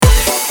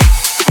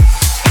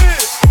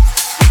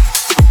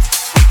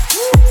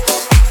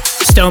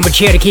StoneBridge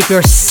here to keep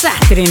your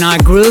Saturday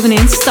night grooving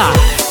in style.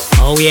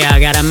 Oh yeah, I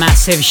got a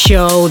massive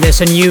show. There's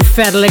a new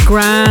Federally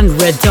Grand,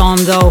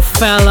 Redondo,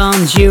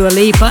 Fallon, Dua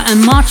Lipa, and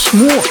much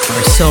more.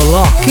 So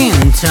lock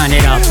in, turn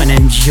it up, and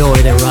enjoy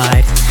the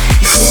ride.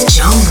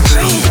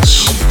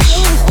 StoneBridge.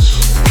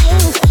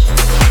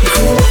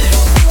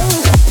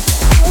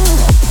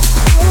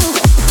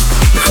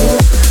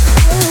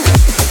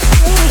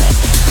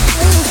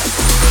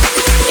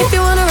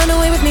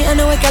 I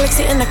know a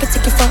galaxy and I could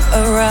take you for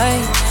a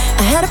ride.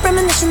 I had a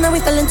premonition that we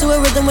fell into a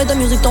rhythm where the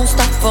music don't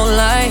stop for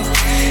life.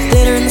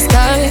 Glitter in the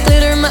sky,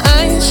 glitter in my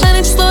eyes,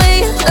 shining just the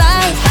way you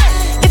like.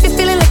 If you're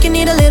feeling like you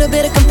need a little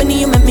bit of company,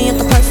 you met me at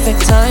the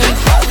perfect time.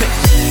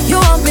 You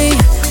want me,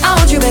 I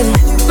want you, baby.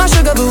 My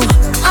sugar boo,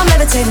 I'm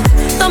levitating.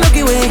 The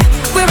Milky Way,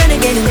 we're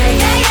renegading.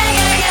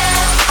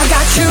 I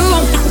got you,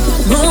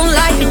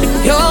 moonlight,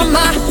 you're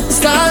my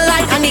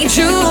starlight. I need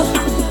you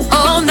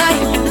all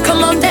night.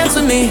 Come on, dance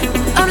with me.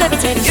 I'm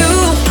levitating. You,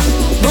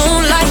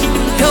 moonlight,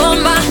 you're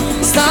my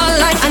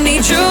starlight. I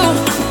need you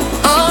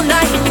all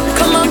night.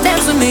 Come on,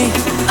 dance with me.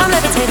 I'm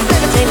levitating,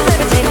 levitating,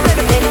 levitating,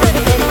 levitating,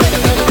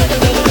 levitating,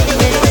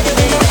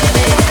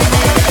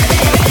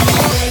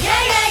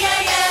 yeah, yeah, yeah,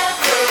 yeah.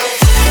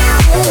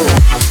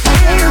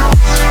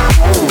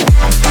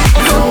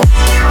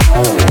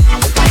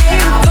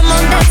 Come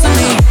on, dance with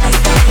me.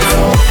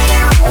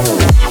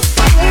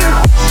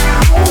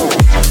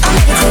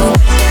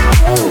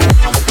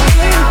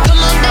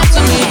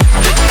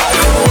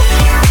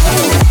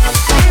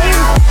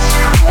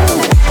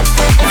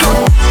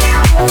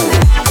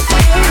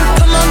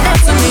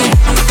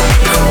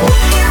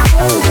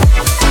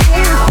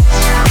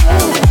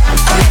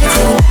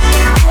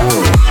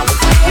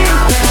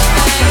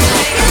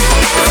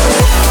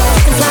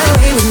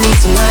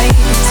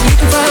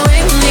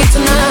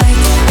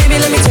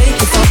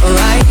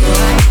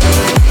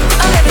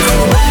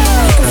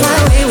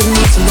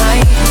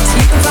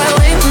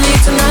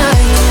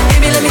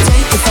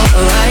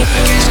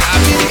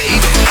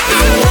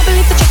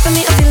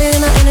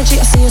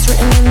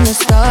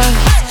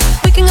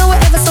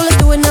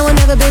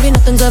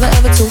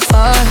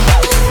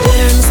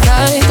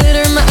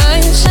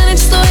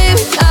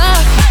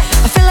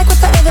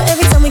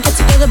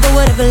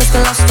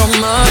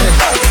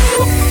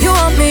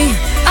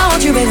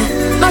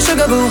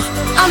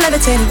 I'm levitating. I'm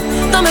levitating,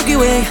 the Milky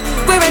Way,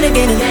 we're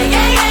renegading.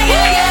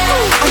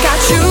 I got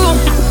you,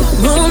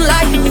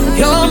 moonlight,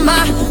 you're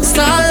my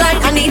starlight.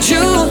 I need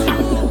you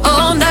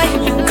all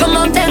night. Come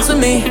on, dance with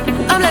me.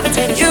 I'm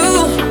levitating.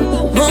 You,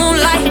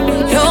 moonlight,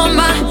 you're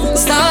my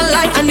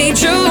starlight. I need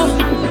you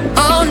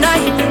all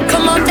night.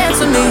 Come on, dance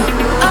with me.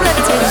 I'm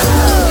levitating.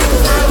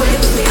 Fly away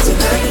with me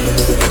tonight.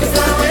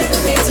 Fly away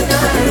with me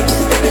tonight.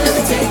 Baby, let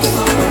me take you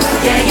for a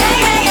ride. Yeah, yeah,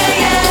 yeah, yeah,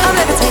 yeah. I'm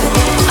levitating.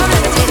 I'm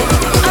levitating.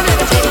 I'm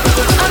levitating.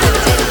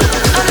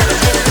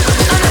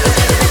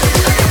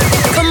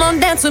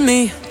 Dance with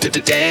me.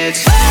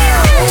 Dance.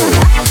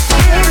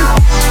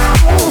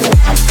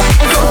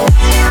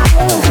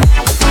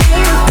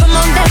 Come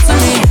on, dance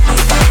with me.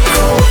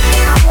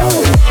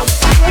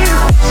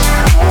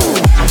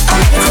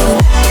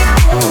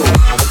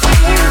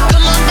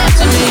 Come on, dance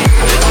with me.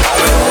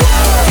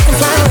 You can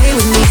fly away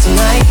with me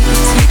tonight.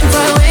 You can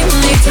fly away with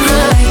me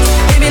tonight.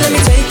 Baby, let me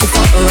take you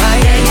for a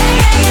ride.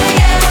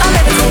 I'm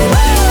levitating.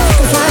 You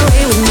can fly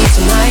away with me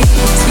tonight.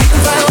 You can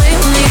fly away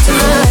with me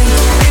tonight.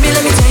 Baby,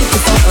 let me take you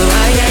for a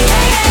ride.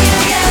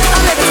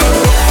 I'm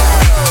levitating.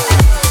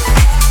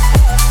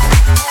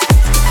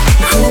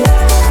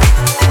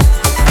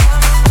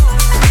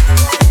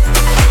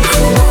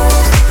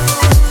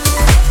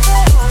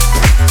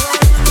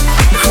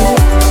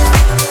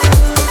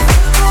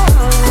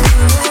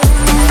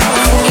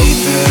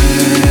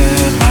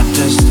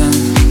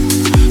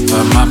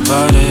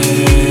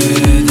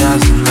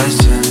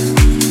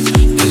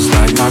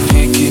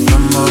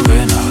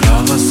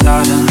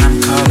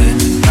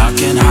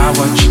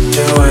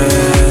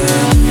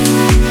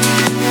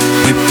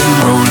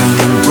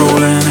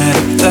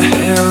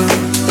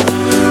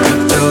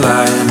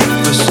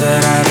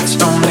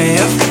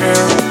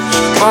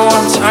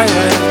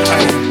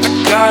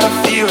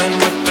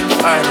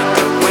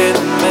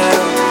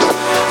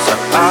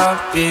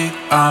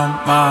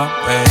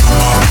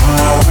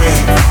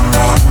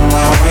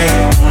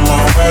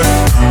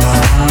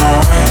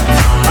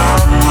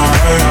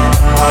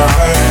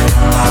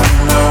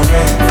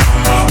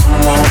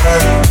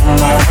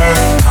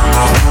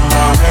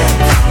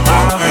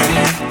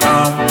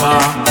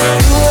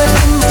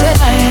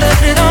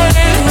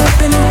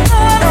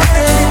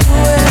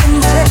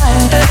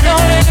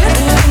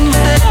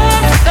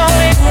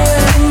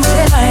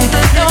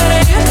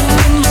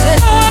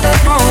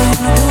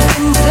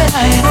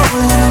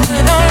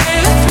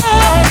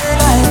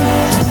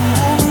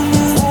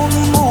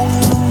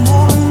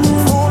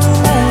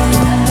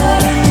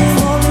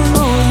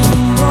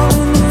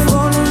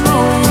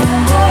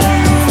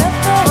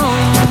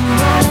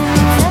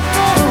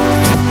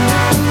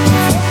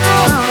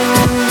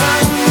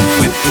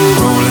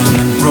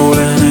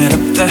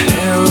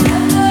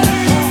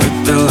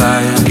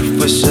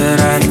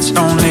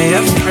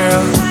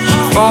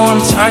 Oh,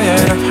 I'm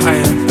tired of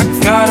hiding. I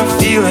got a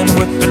feeling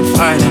we've been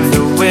fighting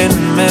the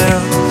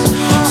windmills.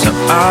 So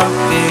I'll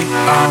be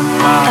on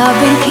my way. I've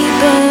been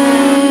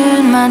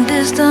keeping my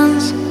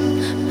distance,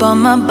 but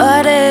my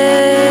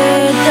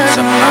body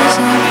doesn't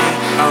listen.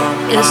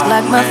 It's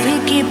like my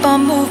feet keep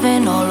on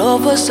moving. All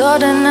of a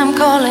sudden I'm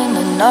calling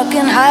and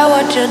knocking. Hi,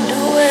 what you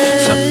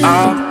doing? So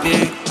I'll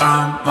be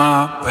on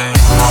my way.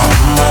 On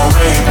my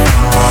way,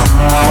 on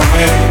my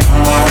way,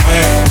 on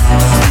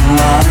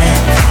my way,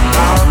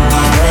 on my way, on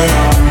my way,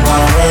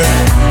 on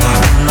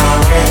my way, on my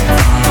way,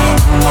 on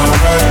my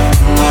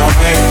way, on my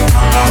way,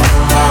 on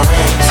my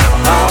way. So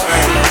I'll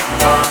be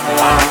on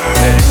my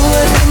way.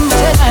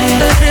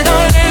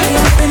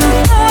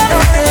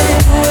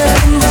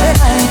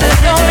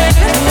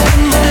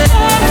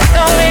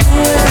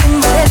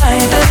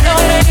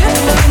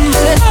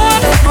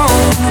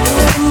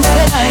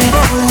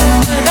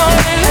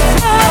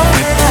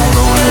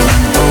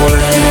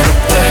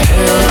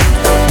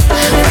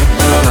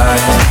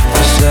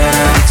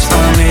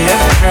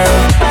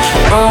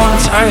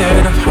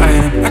 Tired of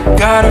hiding, I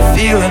got a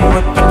feeling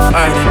we've been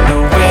fighting the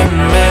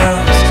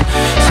windmills.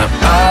 So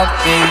I'll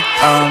be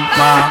on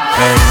my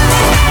way.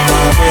 On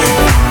my way,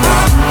 on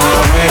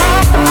my way,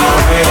 on my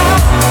way,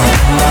 on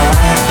my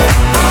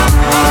way, on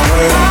my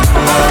way, on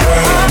my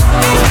way, on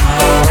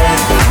my way,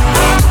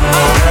 on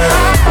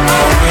my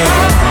way, on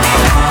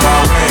my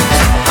way.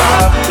 So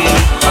I'll be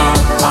on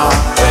my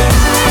way.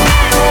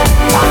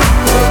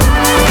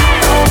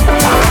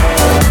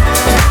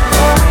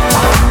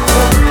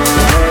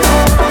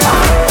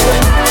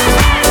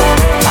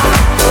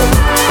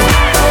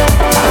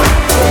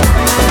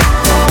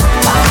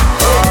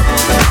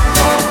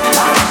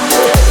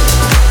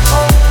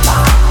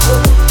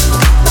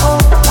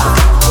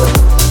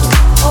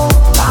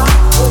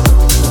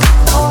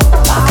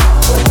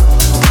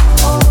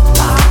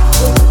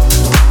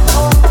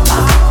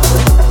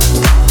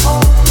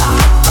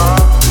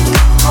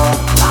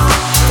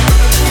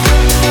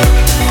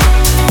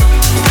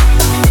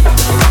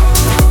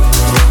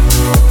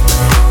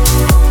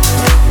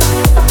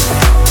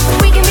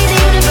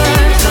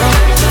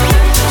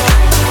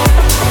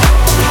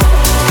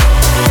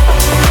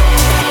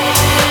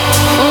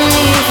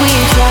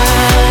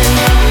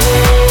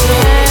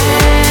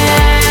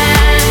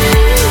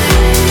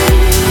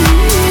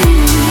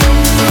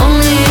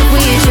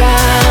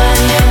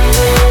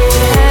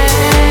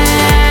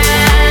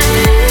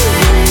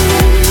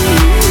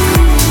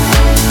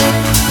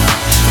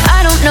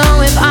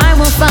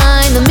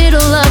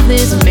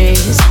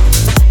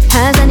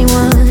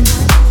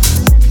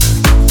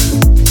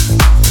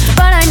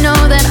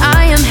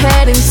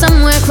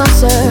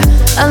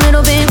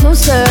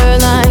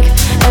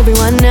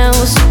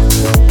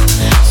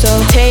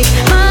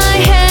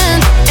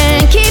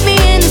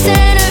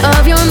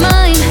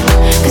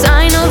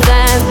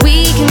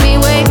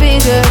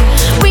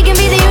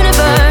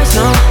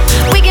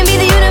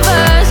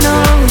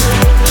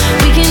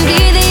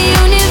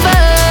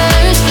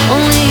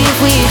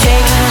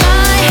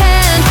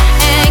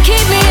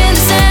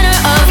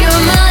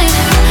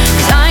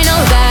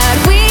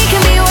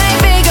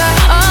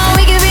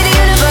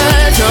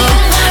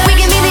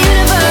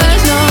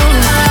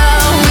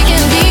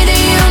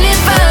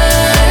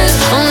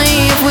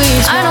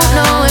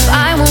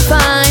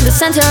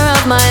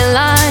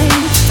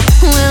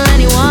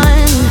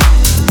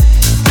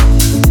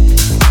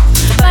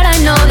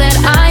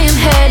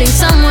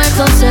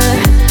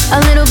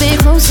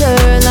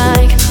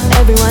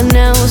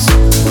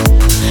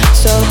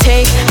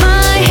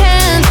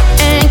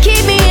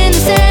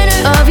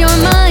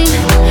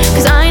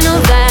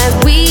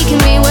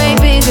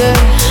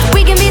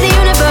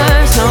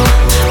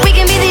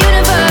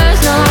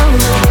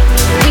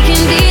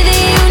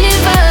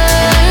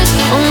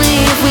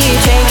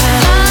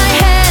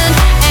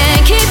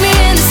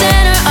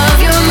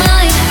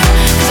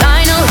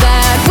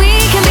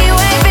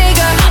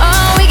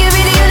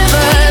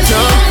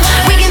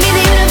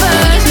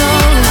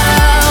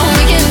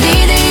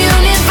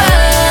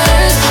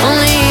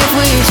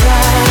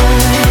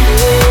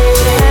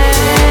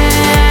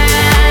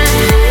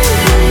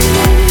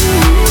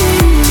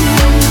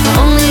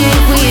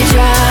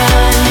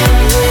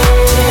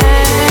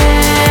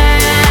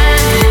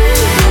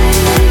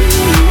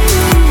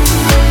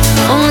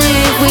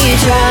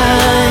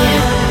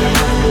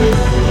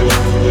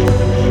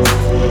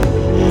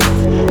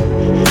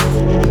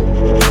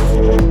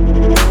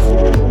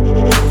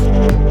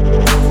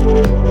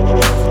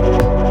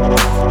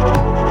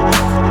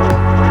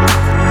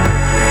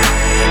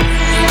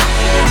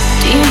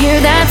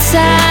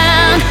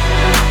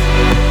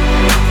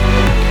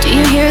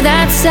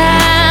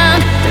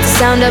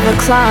 Sound of a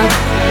clock.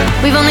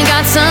 We've only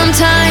got some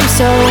time,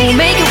 so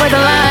make it worth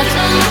a lot.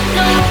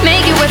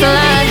 Make it worth a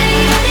lot.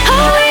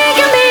 Oh, we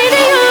can be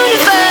the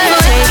universe.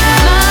 Take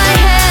my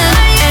hand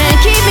and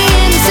keep me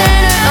in the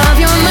center of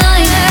your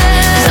mind.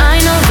 'Cause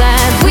I know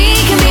that we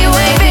can be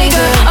way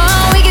bigger.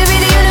 Oh, we can be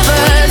the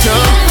universe.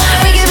 Oh,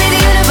 we can be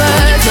the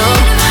universe.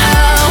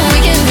 Oh, we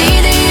can be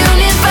the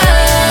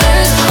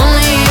universe.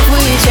 Only if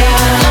we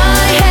take my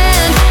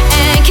hand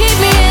and keep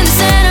me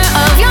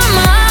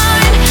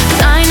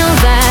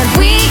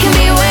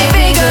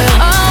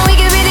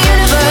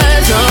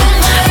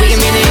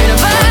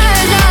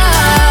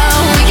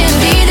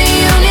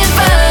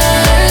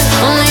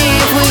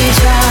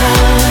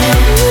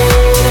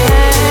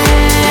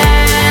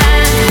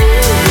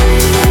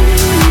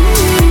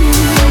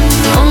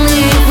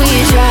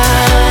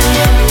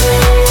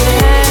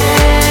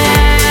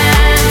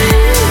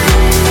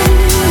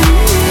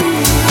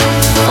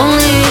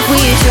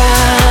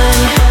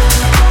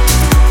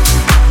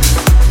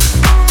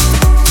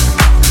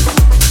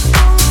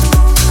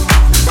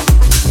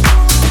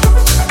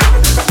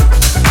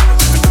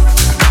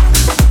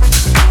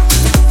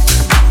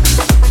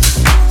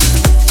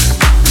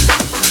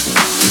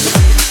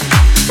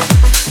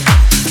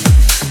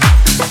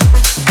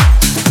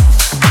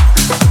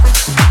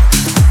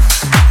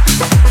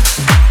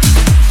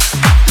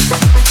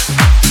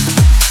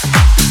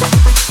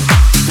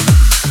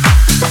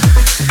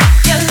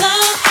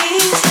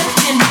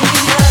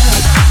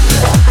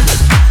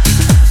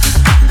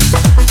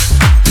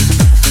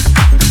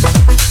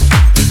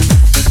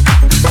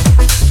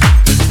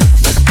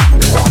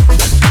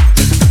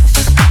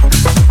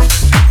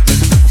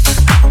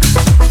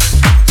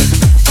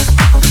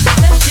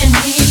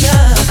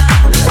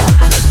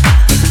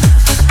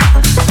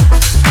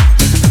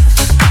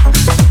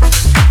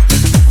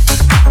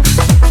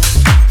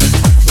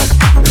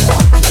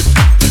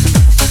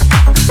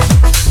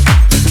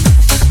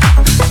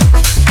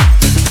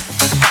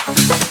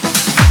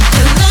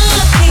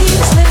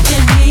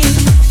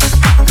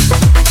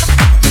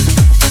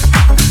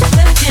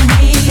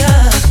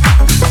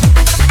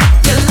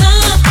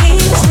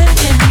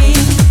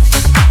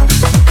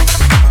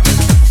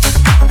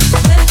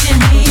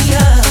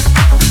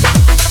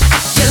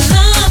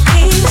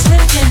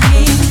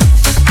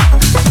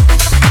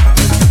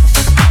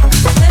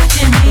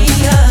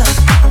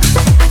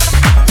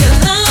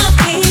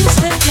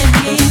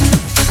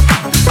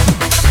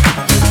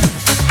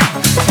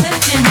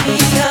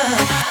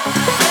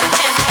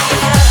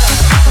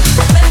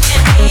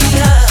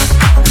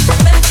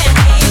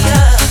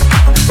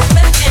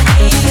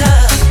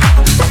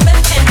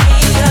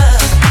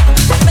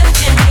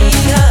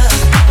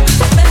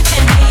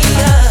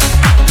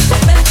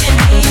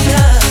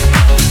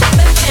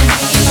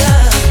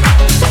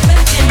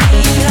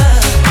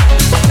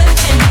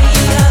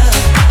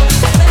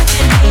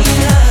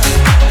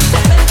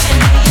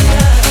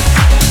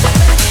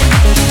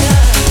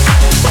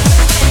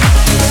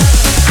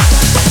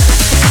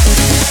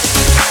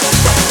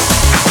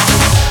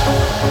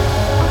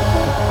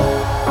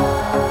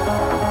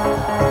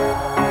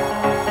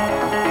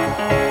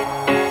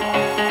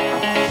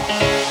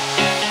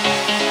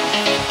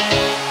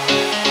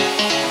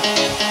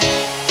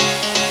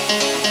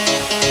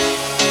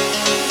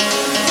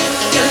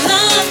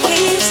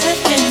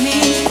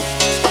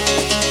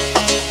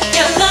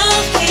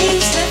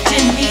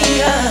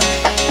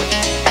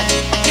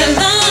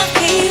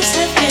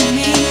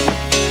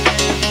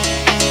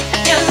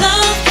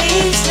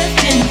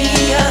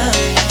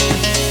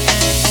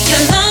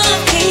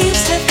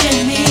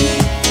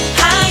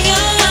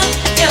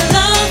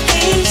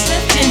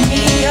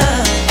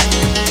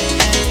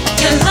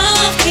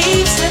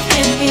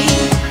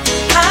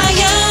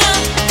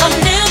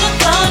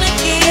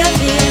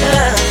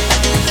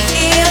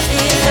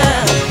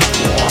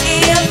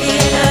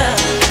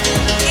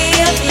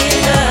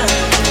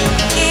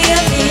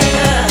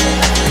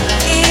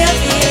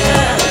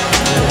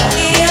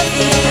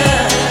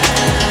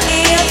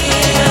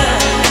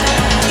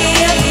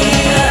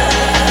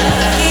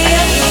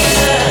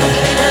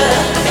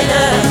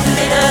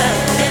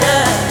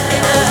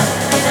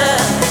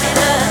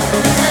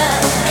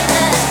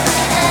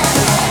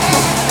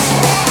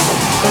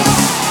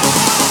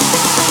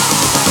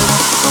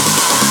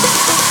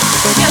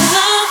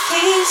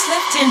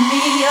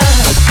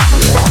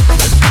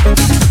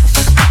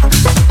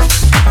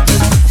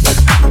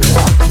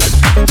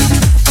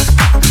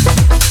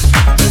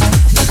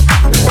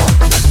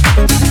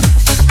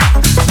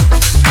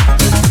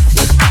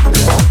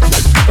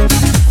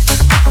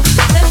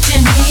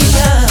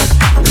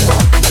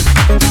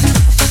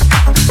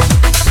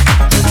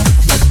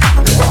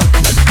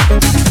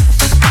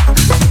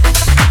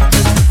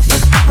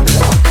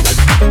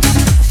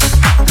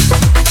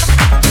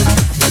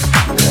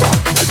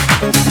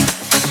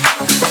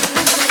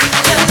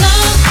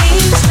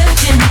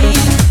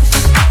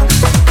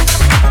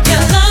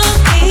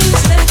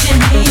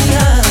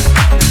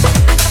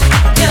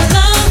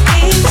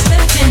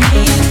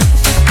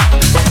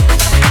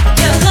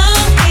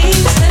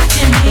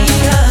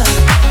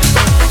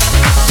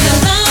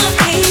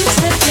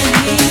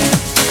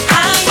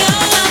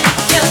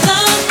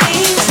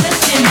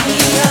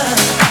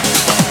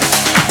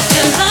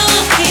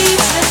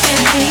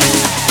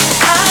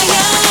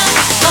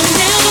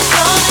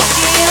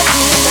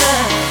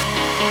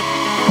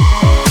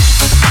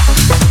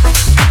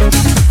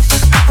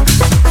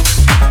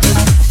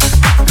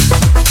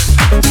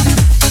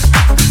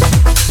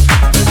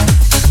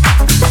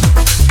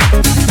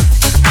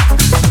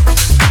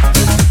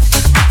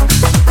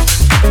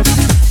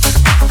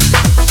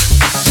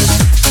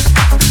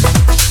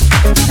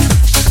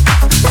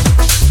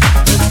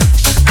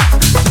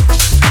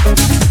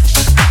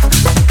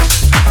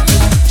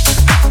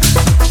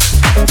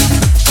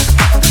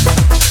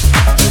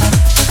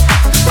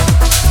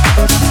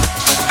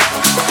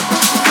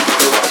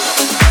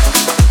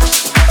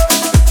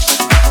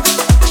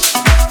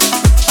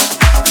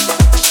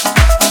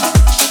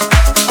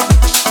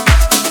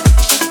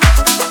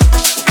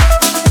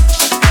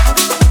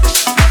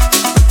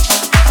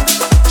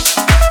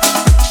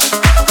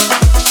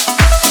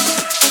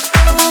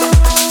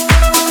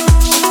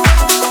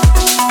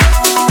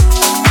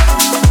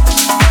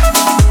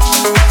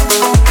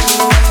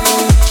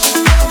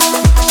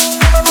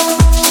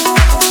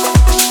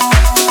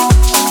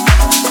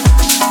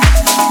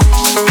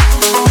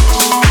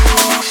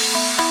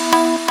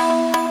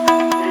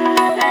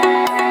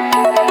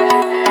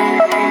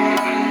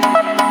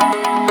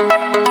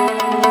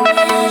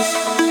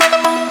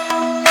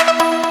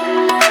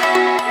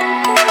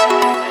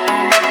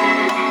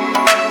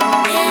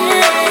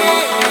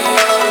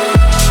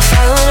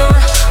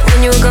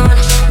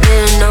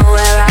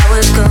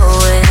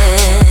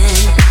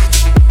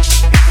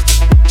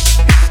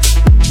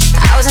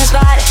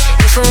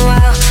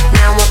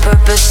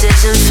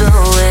and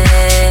flowing.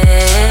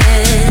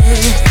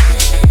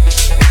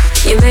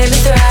 You made me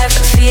thrive,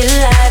 feel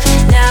alive.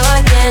 Now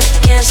I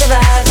can't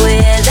survive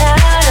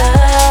without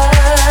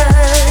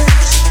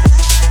us.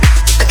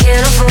 I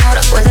can't afford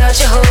without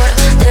your hold.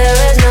 There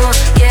is no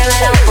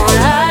giving up on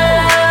love.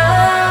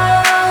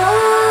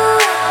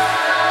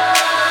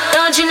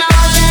 Don't you know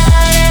that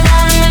I am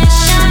on a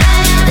mission?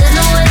 There's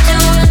nowhere to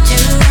run to.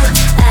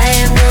 I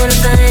am gonna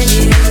find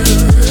you.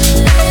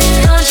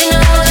 Don't you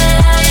know that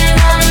I am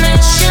on a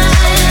mission?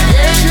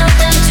 There is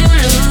nothing to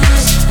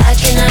lose. I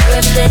cannot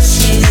replace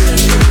you.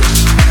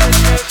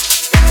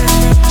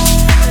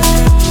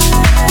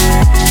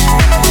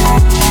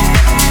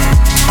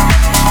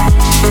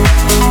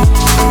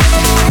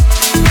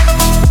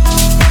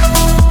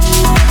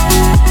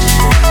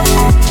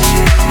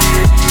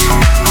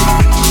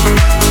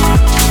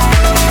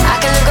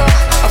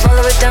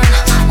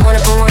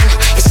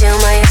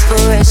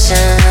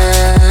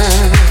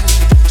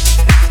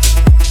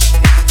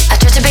 I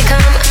try to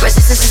become,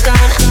 resistance is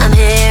gone. I'm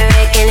here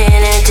aching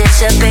in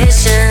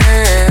anticipation.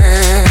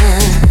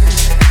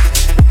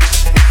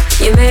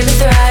 You made me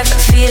thrive,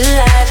 feel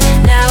alive.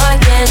 Now I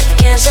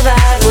can't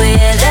survive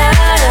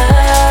without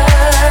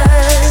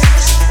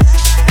us.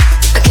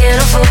 I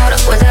can't afford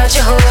without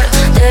your hold.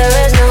 There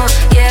is no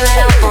giving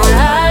up on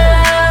love.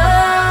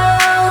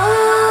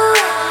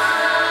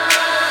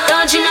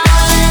 Don't you know?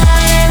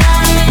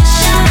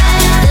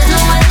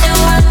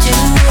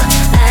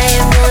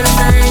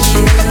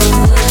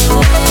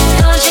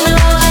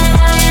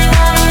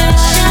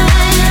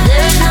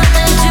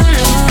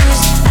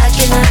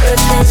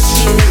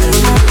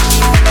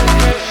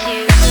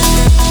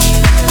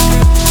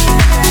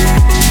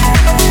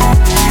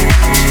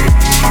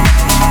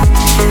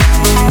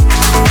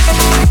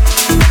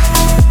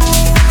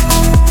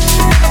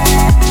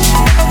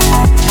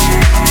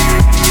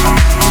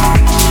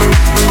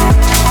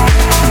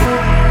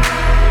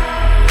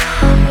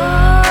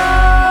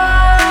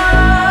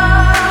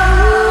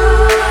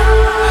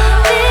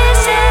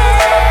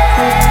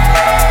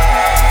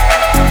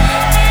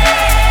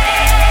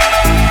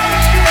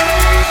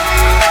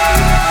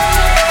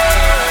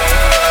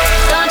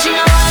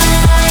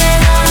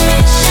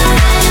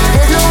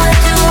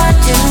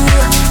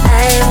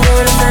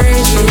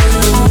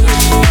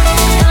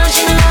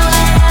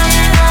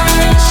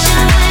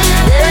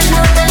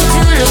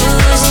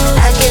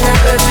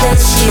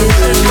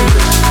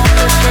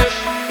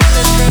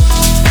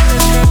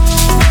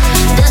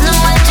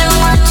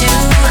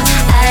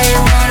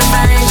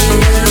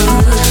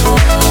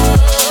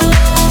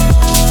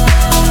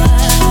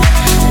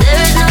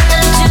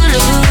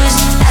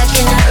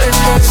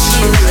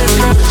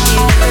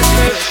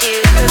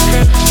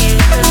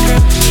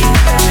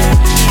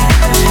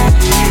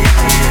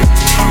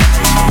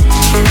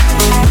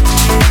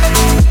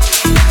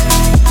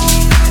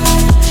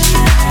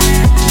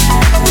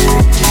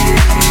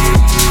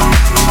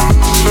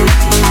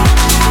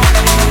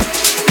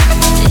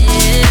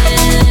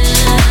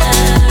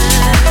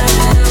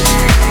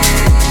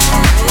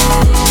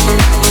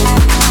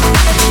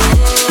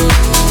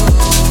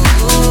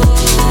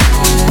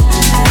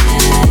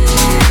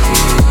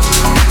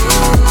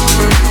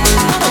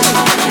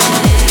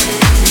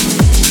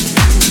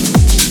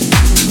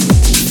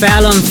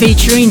 Fallon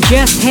featuring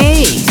Jess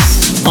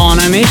Hayes, On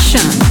a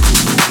Mission.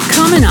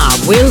 Coming up,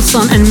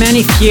 Wilson and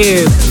Many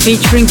Few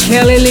featuring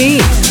Kelly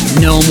Lee,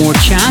 No More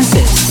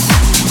Chances.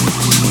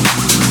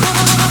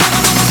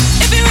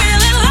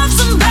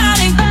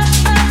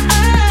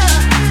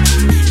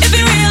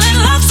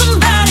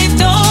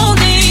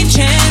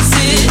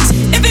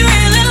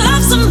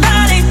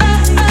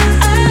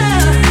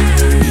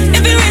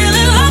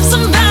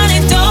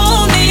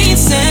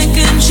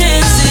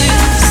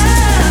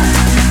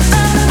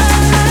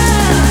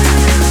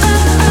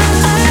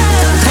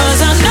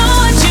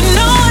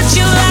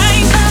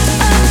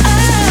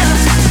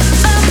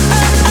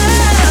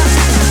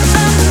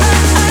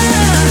 I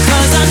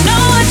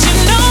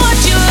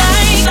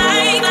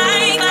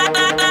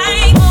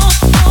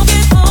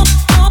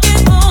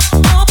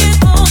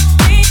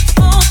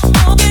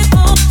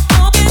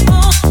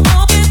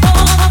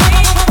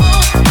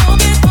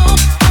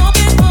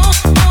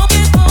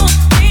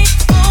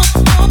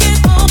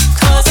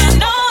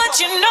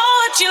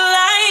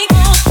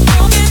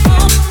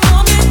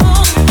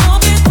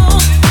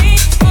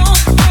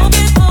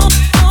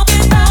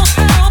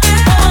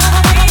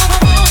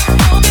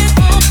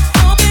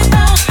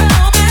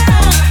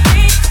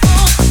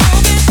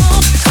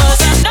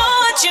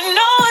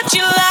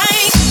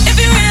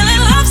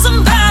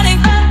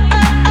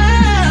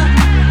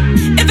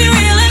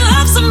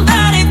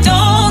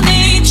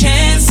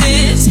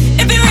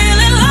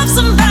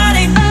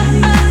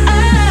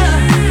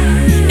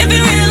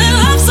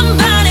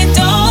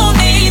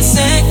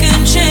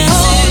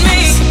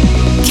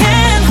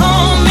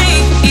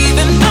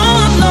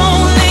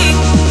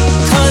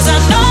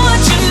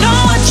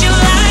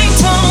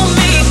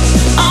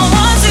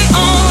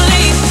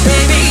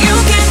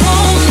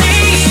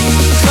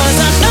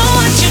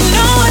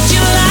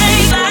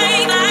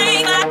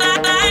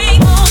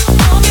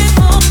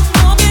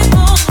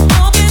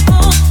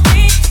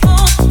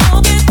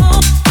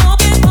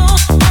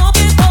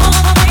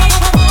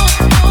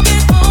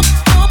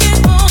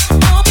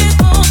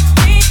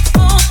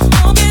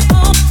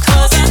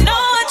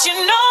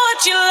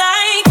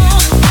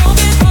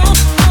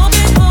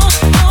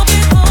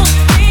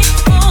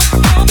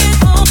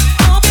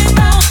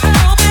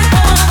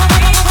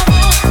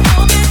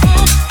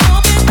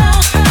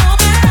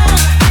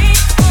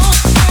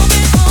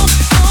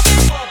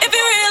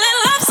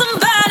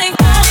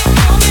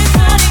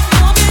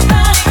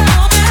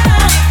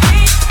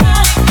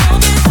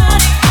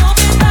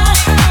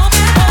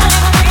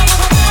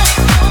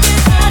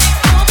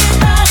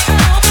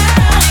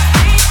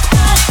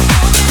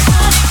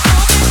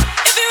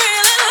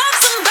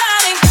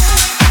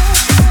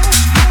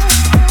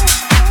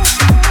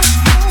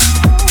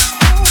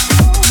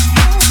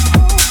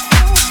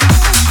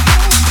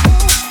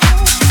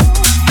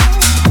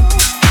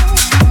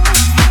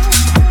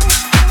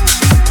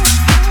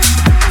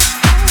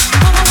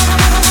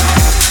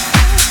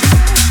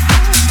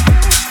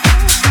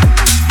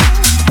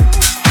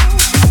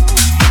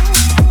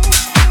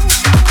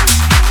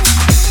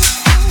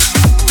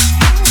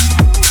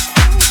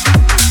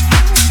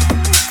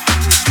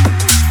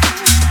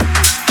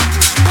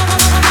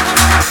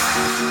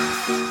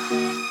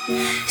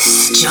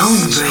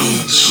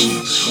StoneBridge.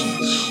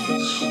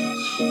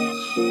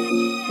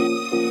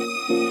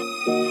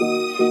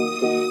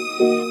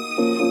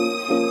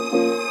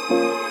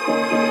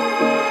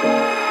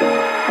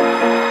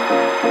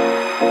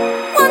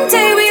 One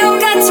day we all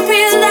got to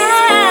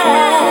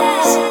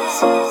realize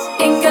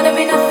ain't gonna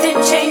be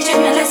nothing changing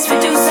unless we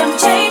do some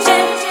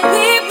changing.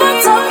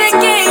 People talk their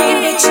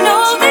game, but you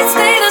know they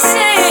stay the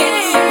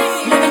same.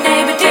 Live and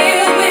never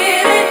deal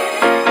with it.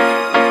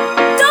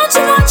 Don't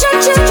you want your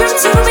children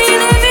to be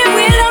living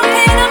without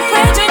pain and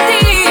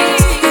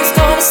prejudice?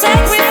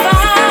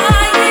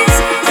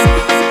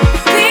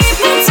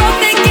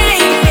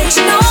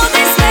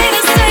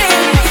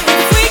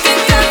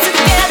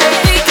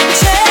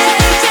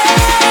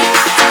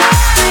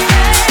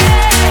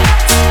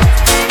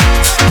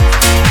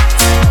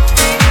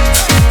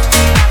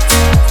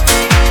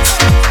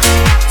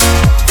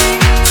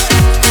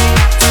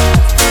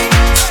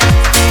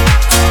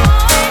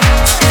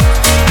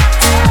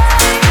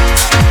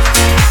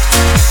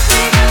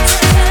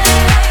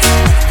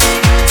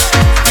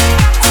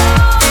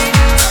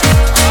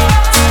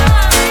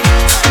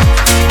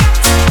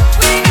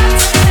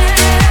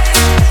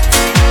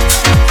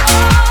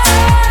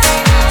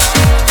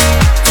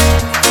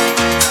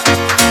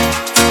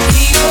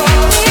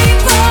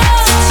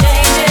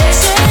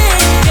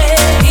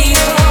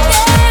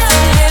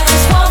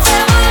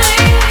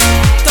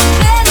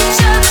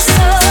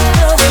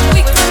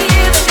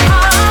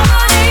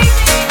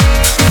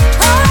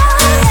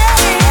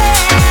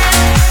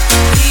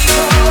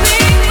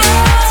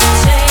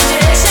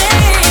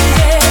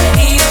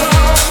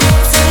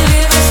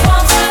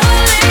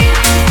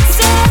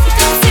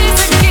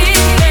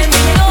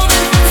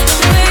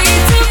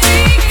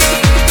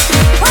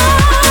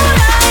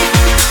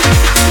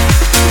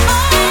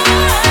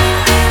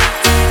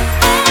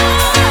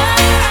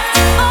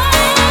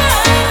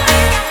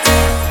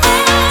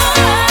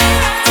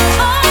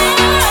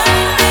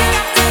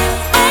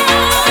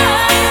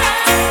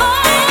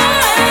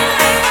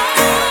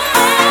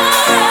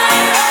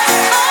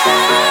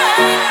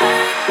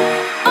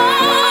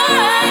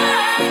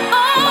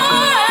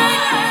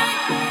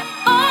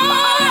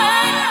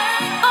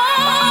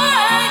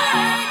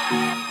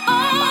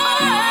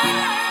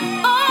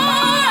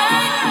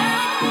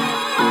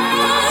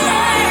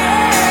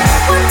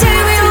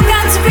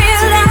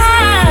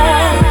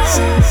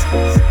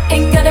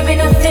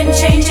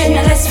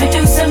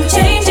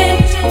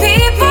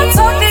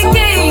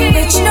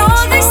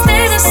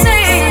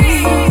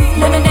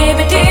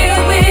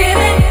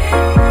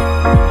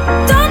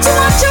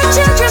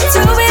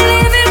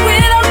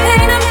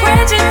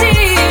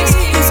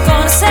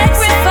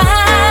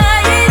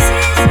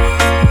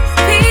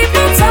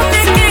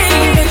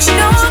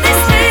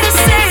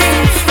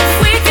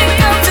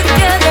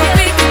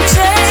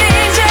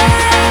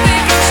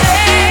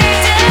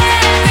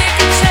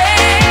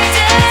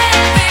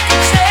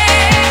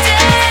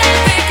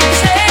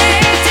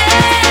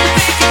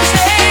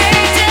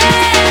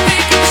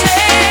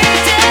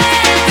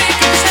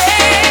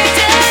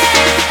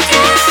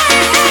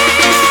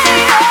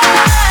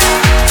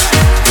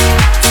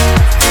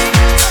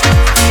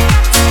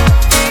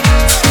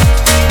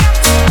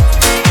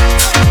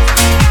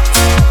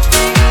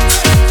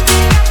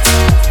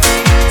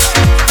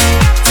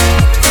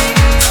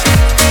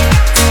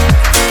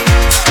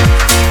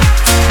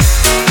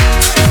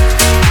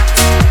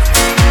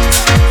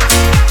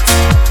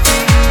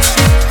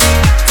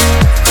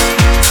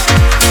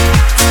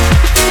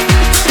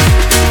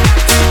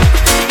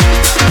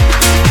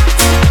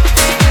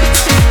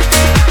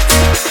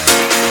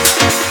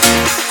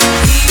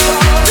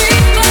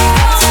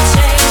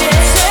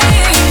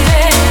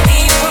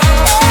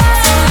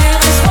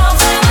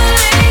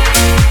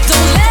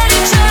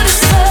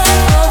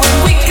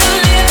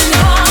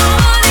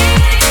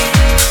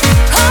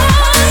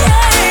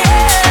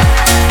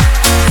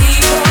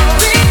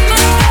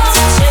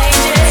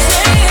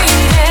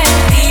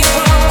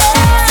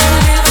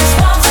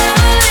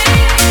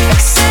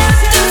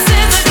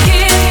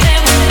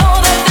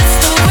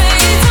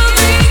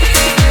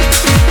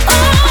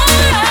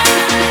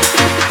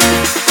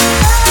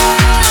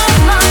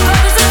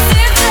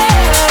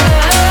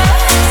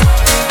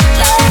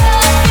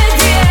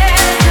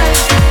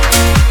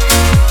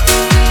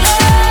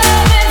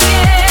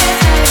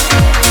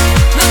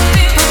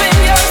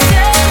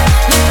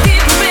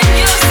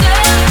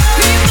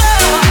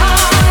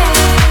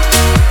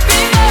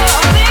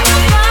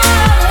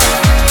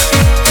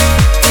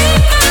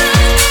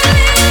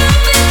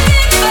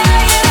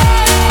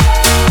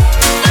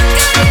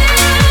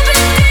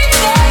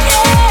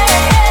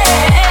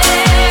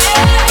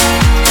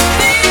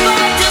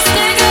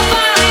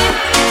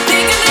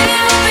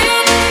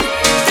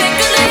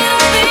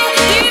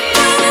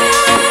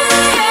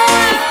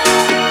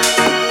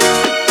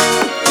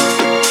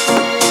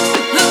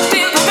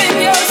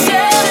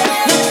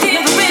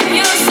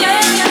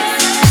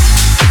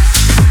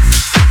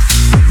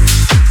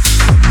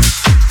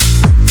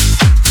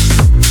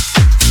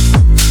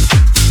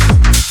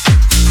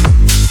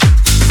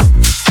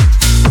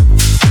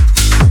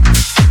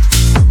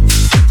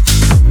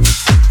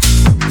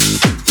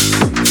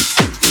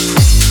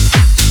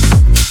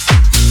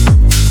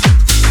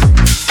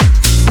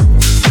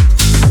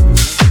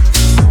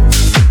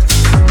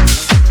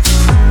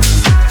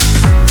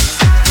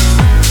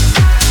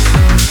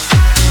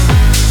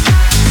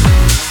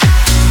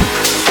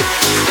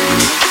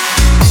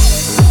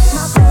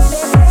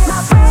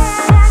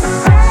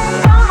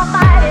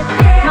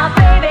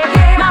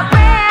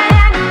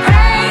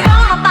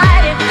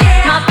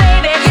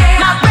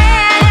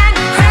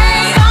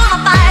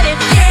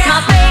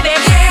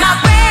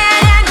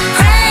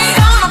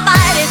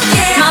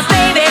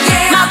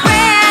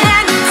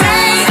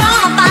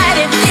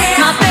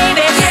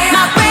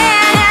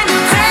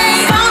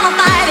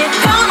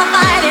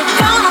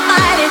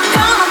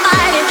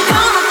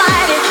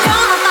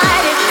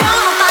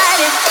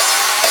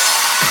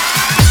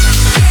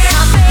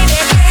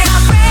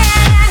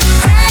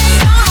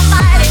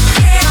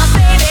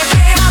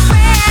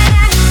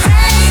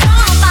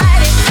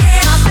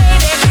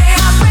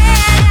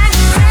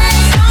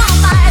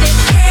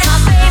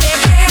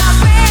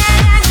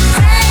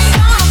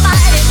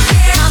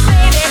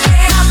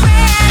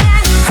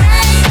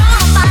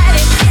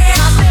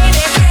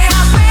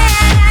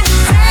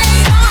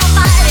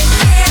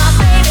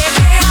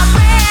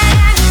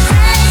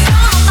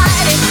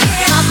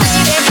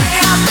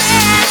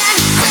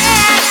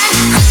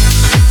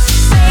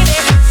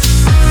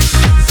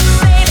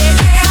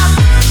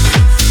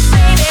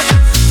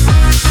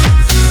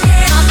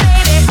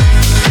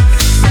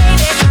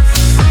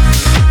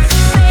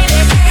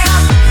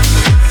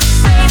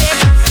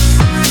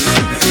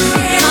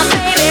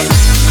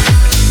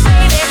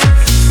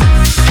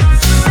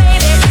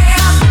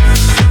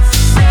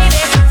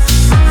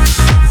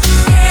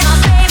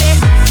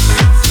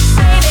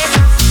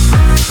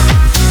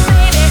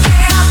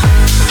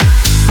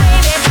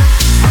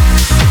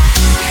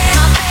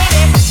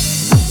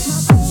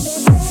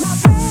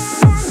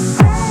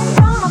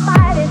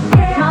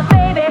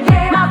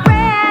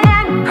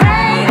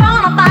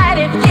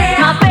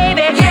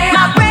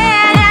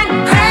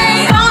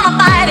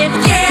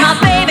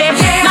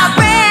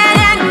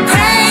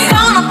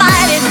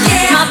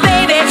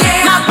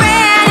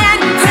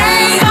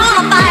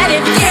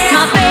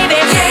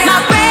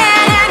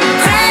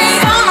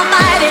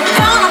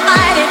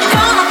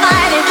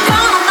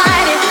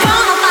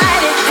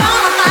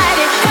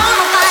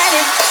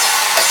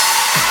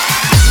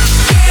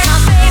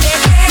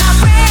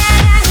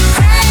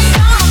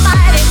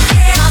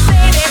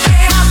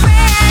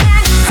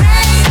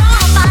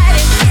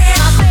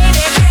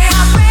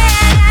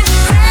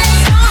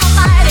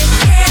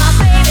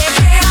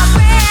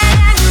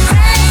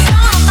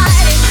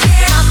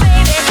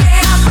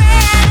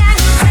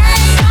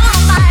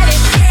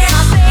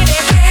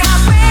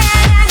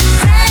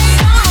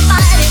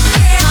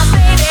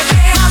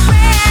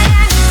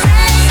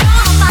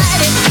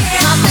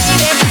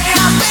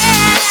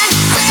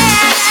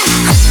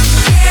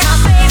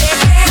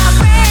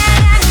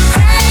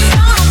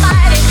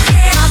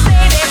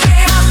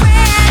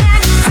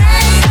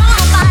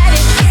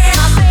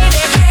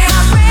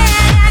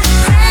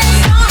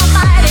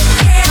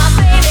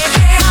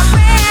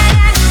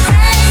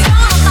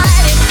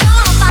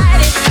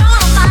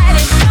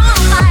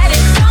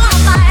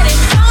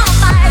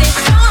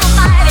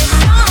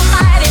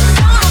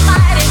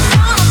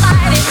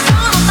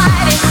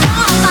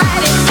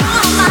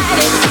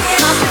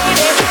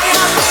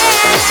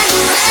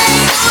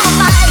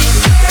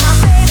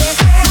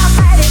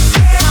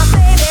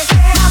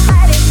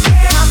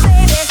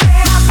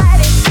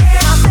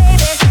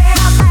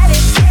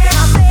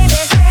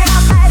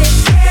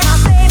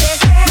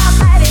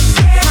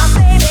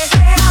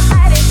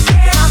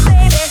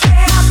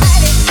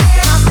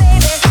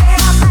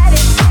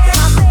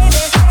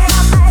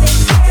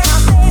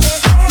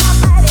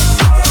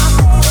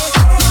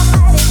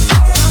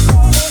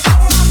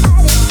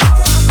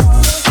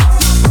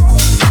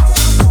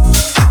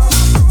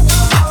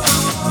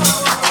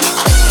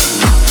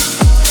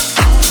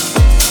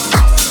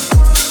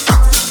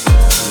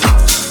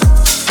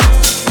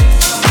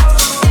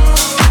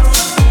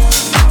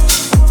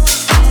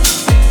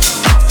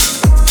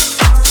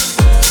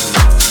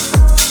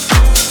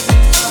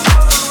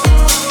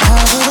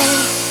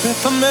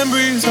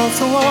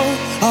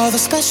 All the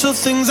special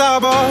things I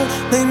bought,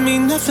 they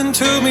mean nothing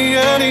to me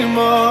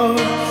anymore.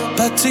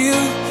 But to you,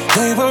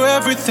 they were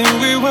everything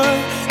we were.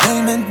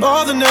 They meant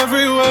more than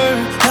every word.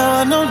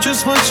 Now I know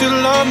just what you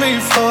love me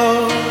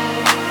for.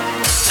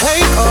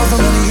 Take all the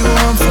money you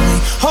want from me.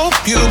 Hope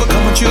you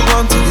become what you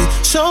want to be.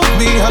 Show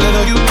me how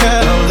little you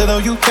care, how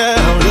little you care,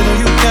 how little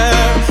you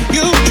care.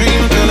 You dream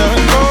of glitter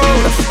and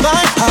gold.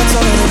 My heart's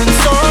all in and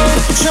sold.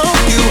 Show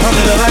you how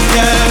little I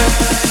care.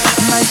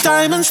 My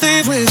diamonds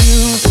leave with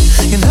you.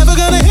 You're never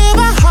gonna hear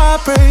my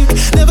heart break.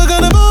 Never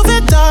gonna move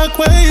in dark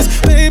ways.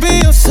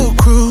 Baby, you're so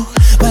cruel.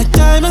 My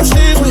diamonds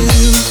leave with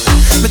you.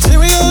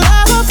 Material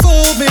never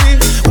fooled me.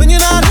 When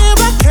you're not here,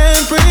 I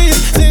can't breathe.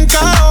 Think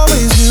I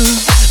always knew.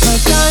 My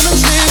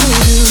diamonds leave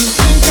with you.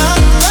 Think I,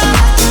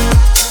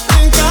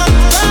 think I,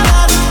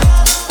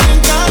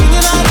 think I, when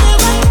you're not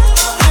here,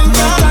 think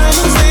I,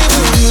 diamonds leave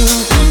with you.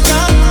 Think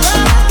I,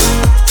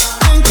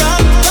 think I,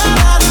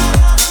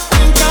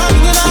 think I, when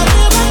you're not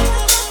here.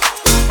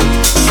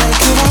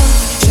 Shake it off,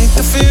 shake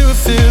the fear of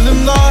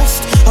feeling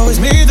lost. Always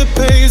me that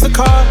pays the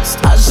cost.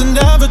 I should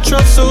never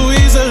trust so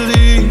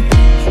easily.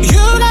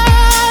 You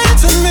lied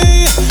to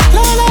me,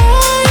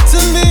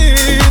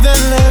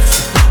 then left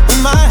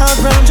with my heart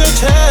round your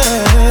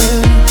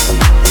chest.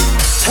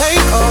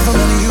 Take all the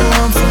money you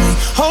want from me.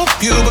 Hope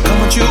you become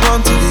what you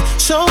want to be.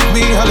 Show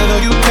me how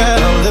little you care,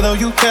 how little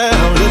you care,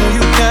 how little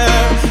you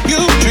care. You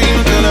dream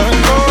of glitter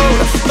and gold.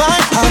 My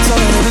heart's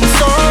all in and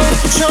sold.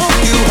 Show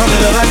you how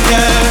little I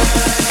care.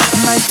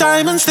 My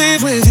diamonds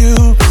leave with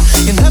you.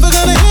 You're never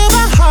gonna hear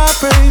my heart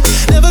break.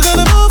 Never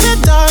gonna move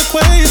in dark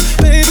ways.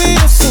 Baby,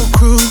 you're so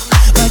cruel.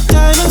 My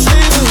diamonds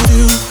leave with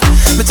you.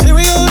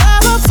 Material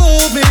never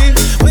fooled me.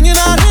 When you're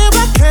not here,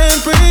 I can't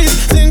breathe.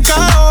 Think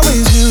I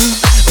always knew.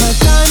 My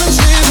diamonds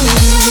leave with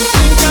you.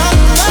 Think I,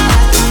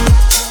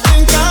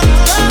 think I,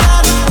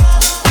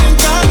 think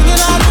I, when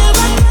you're not here,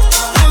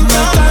 think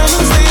my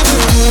diamonds leave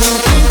with you.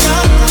 Think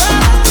I,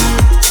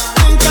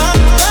 think I,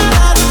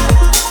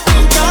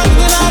 think I, when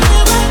you're not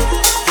here,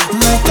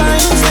 my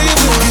diamonds leave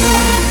with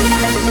you.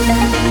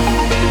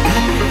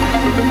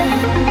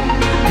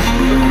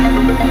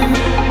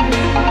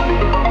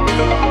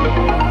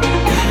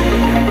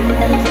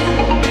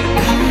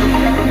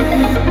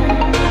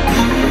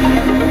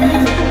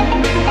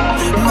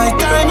 My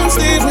diamonds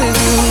leave with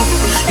you.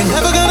 You're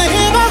never gonna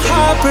hear my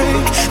heart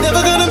break.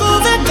 Never gonna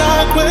move in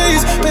dark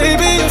ways.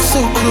 Baby, you're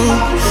so cruel.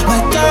 My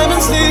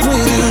diamonds leave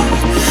with you.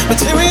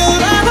 Material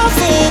never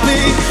fooled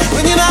me.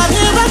 When you're not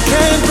here, I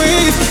can't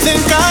breathe.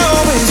 Think I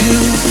always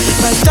knew.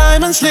 My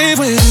diamonds leave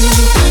with you.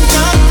 Think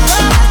I,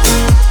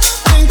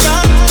 think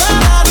I,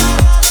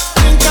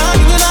 think I,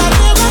 when you're not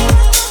here,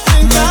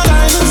 think I,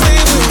 diamonds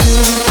leave with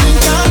you.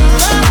 Think I,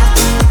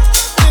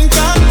 think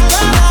I,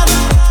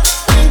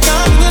 think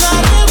I, when you're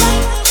not here,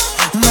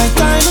 my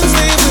diamonds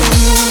leave with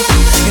you.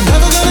 You're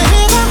never gonna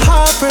hear my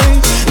heart break.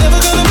 Never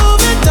gonna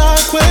move in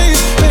dark ways.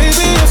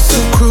 Baby, you're so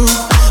cruel.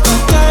 My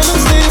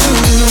diamonds leave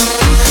with you.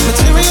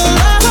 Material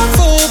never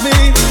fooled me.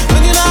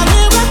 When you're not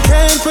here, I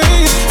can't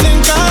breathe.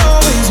 Think I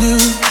always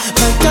knew.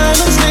 My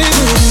diamonds leave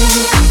with you.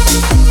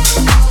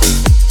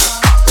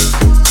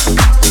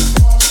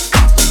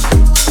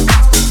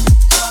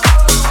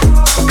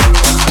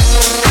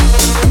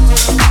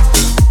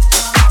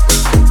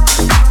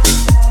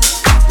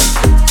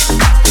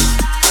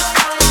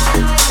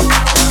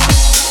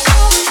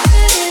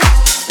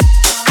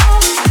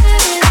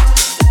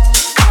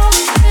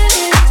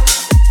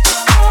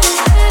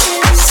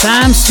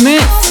 Sam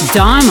Smith,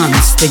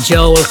 Diamonds, the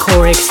Joel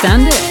Corey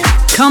extended.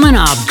 Coming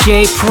up,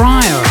 Jay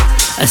Pryor,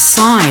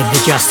 Aside,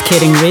 the Just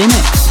Kidding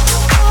remix.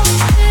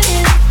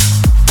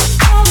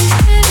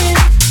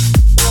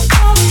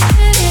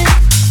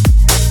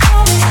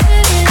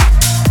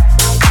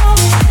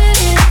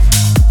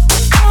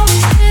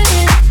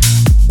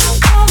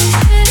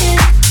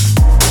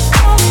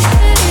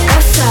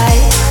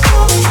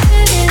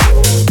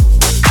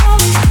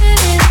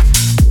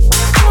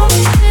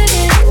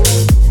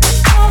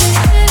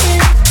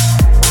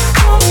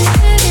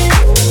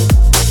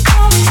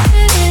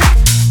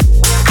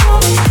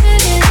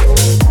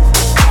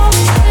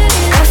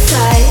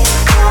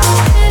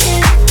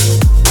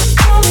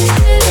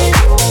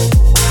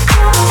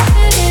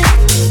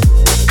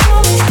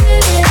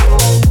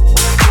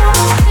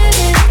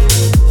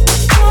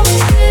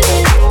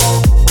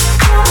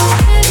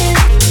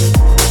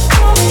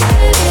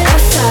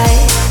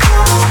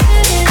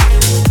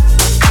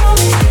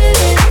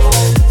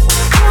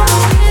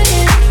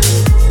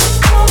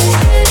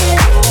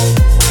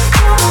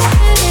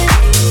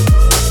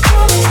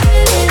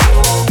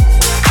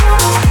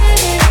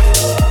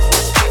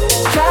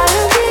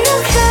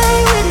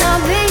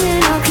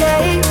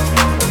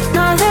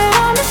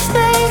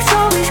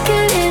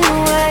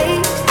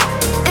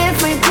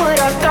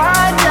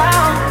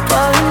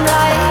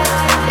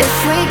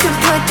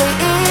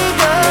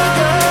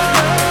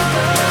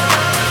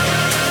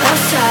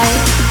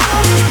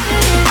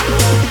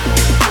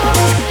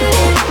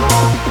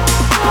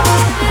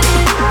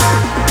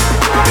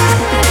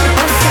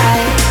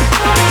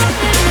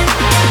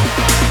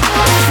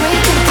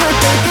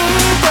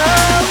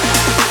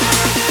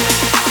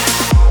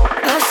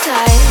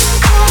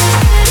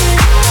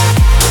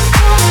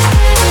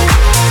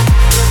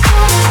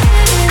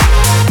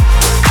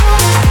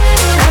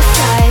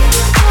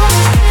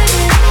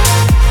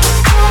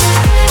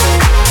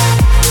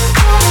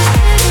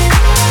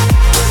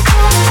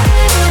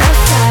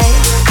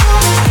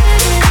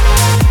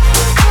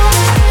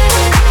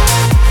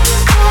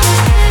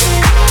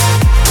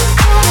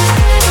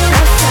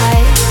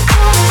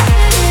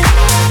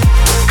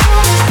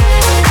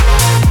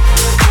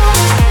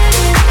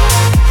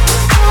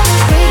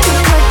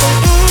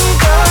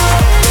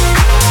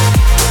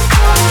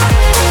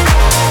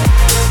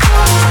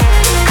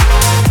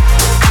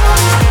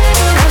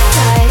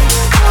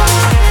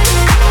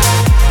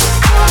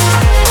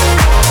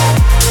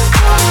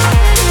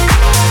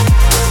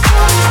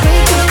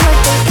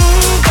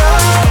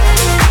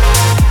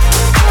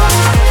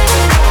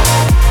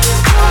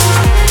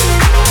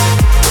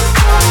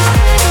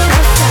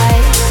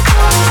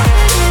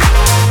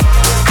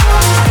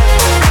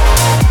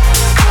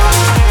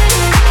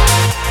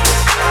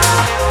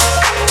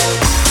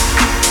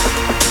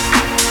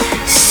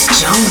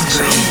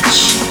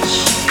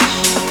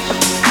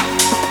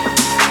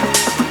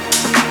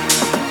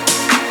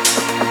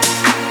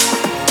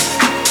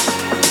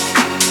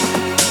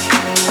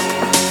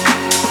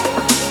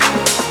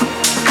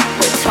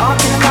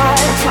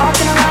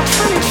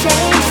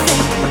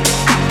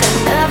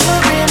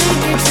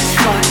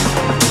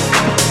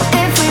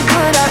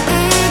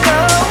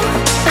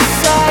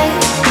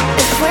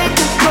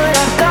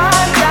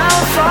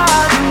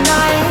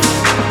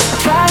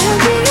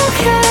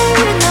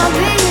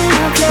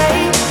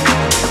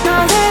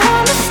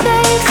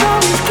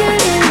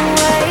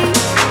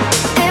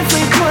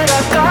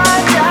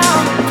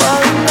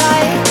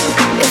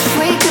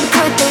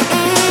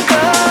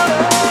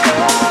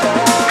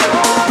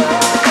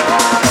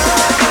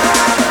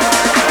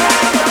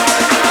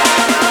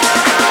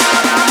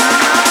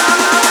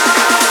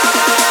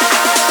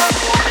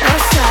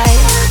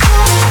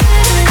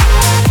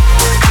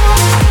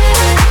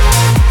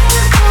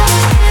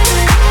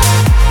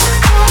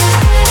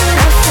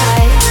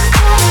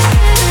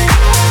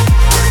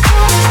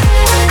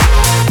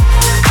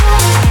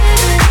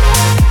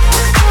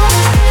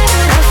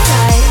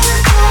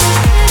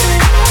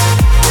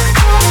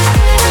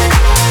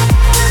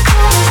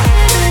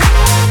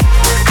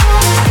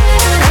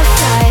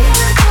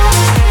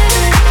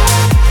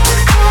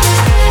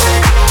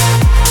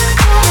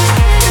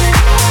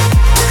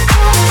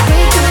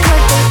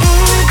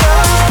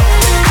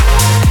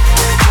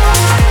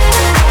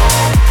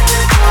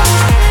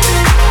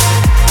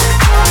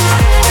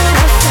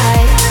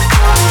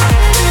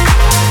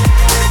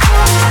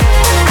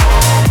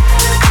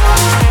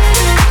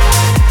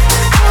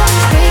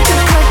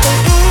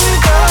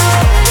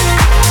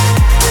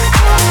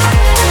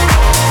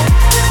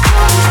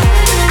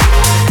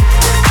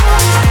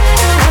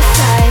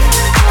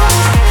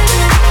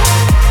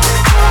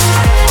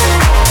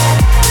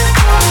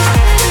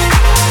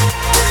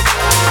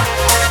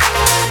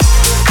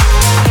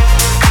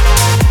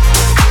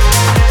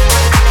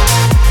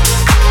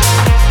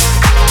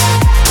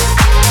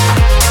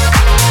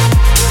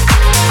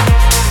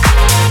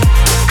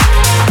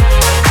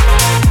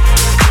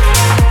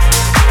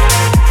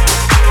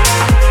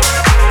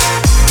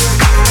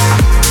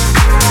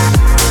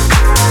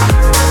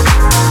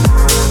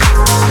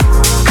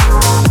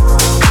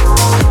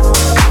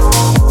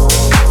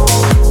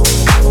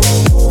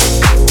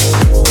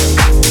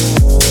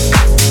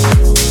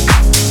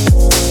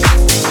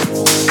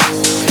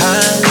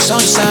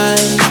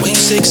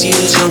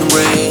 Years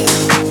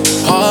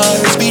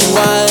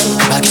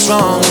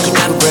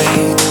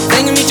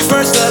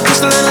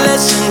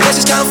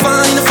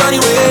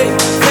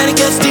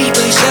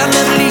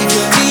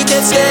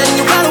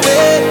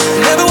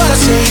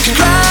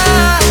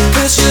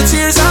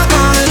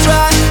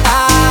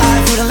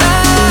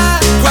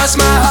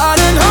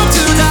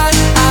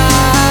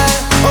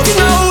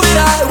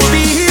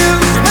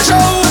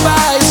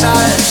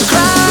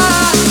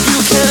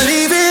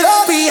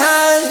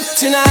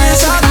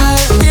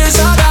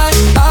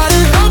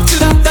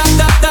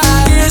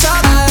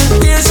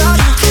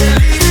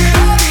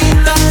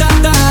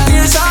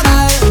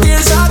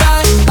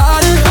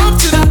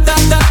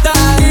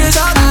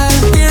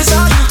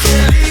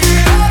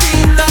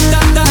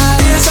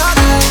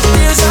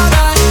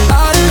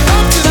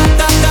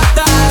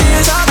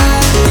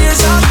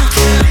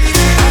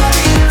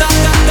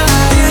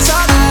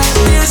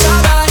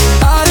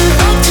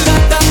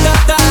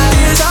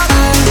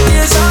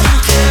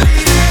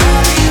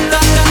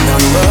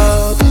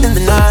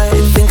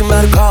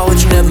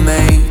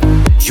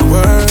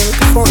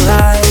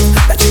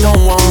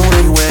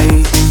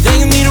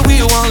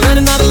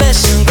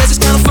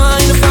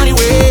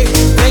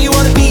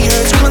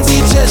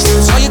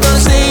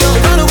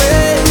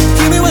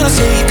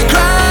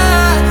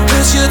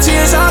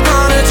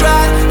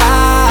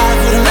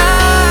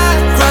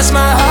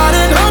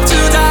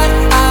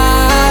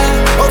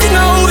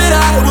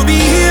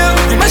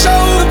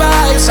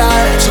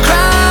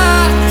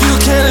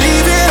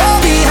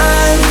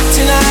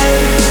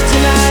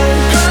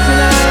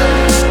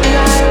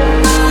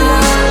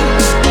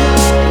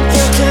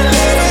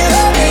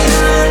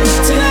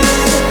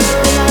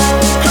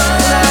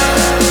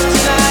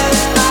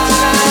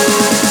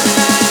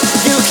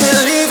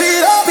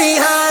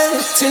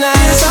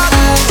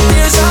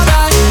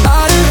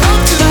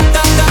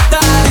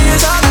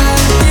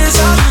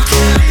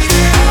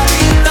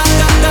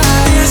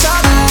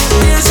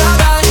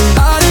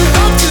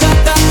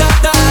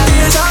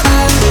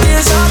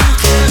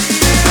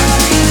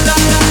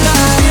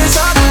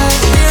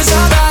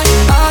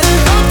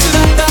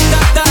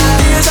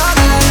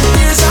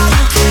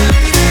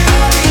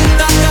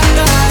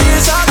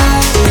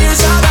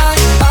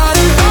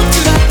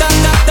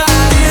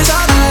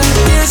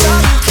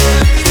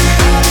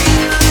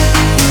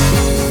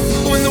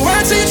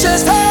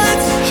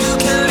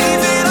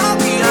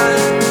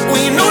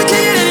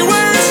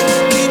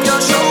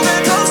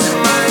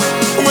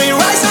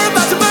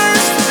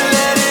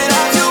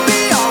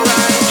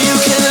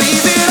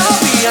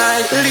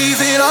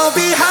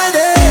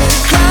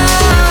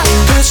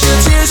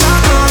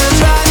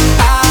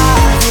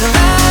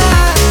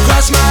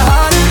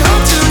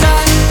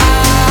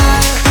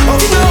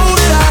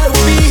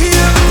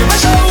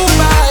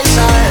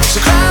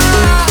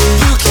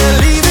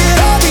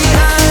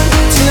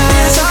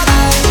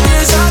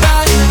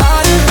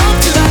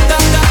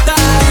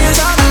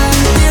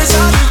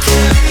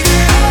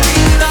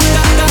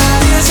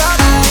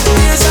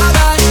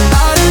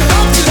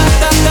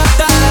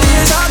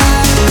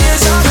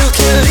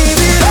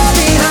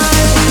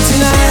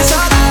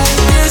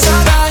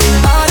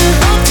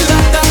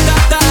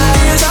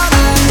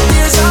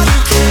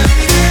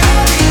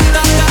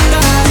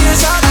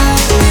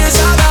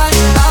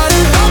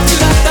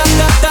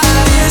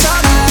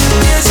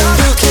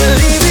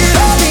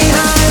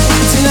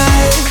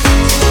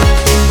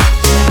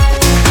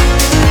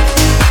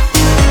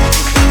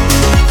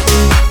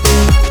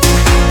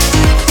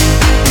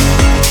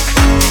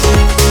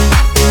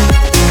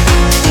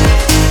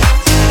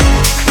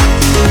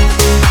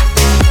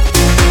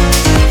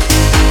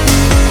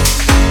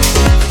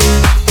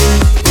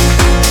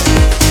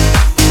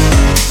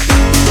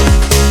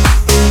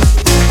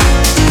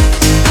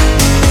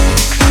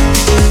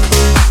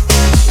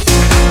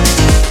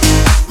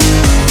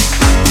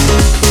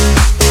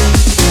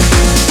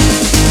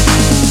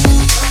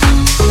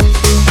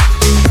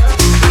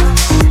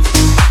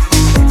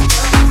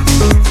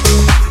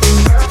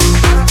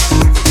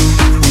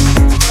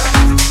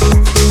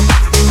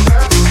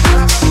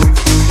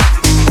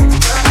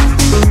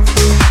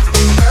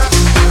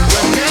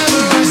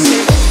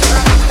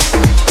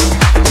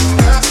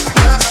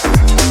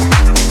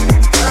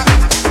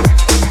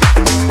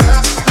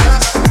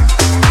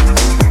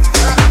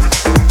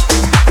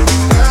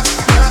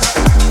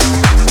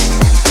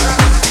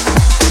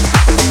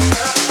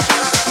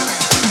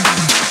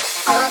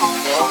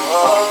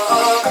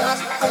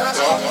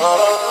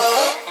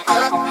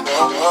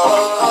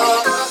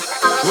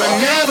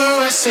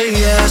say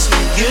yes,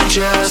 you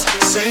just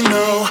say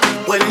no.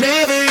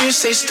 Whenever you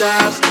say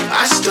stop,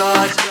 I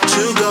start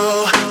to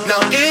go.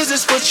 Now is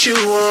this what you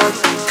want?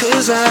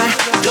 Cause I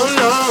don't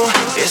know.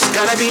 It's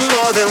gotta be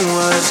more than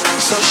words,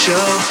 so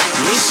show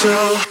me so.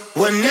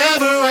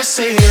 Whenever I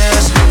say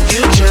yes,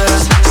 you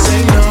just say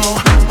no.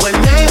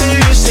 Whenever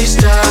you say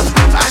stop,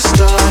 I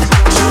start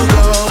to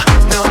go.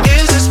 Now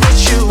is this what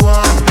you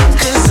want?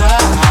 Cause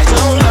I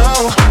don't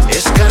know.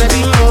 It's gotta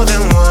be more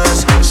than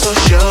words, so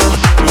show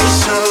me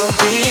so.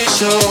 Me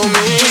so,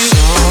 me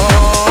so.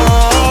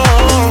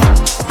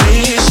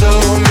 Me so,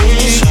 me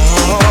so.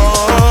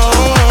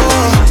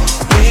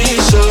 Me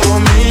so,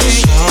 me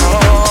so.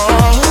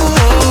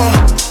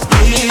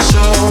 Me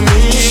so,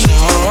 me so.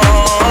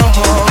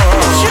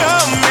 Show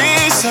me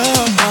so.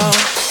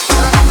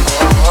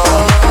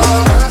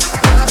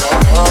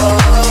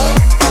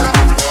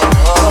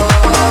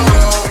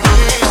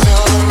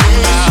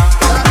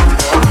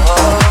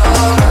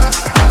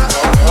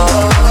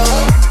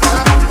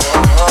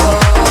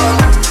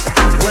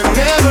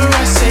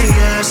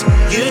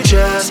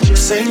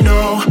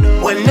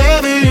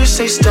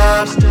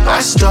 Stop, I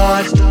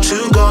start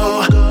to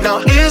go. Now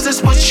is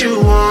this what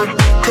you want?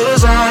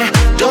 Cause I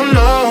don't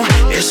know.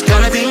 It's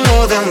gotta be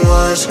more than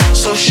words,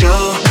 so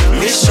show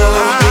me so.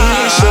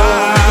 Me so,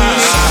 me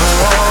so.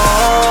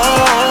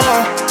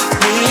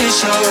 Me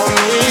so,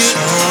 me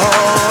so.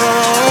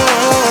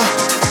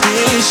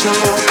 Me so,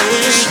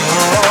 me so.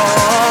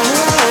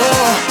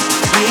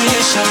 Me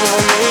so,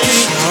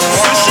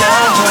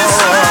 me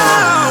so.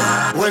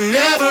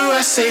 Whenever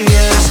I say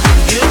yes,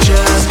 you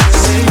just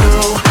say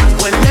no.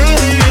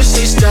 Whenever you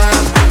say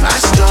stop, I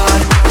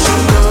start to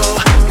go.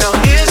 Now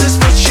is this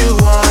what you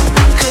want?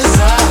 Cause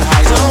I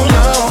don't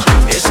know.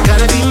 It's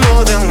gotta be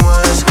more than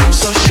words,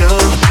 so show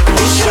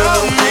me,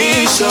 show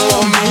me,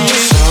 show me,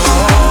 show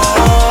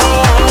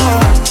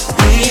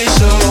me,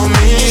 show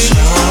me,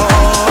 show me,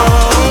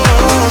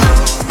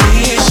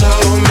 show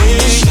me, show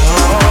me, show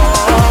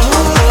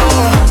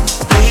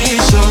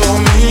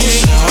me,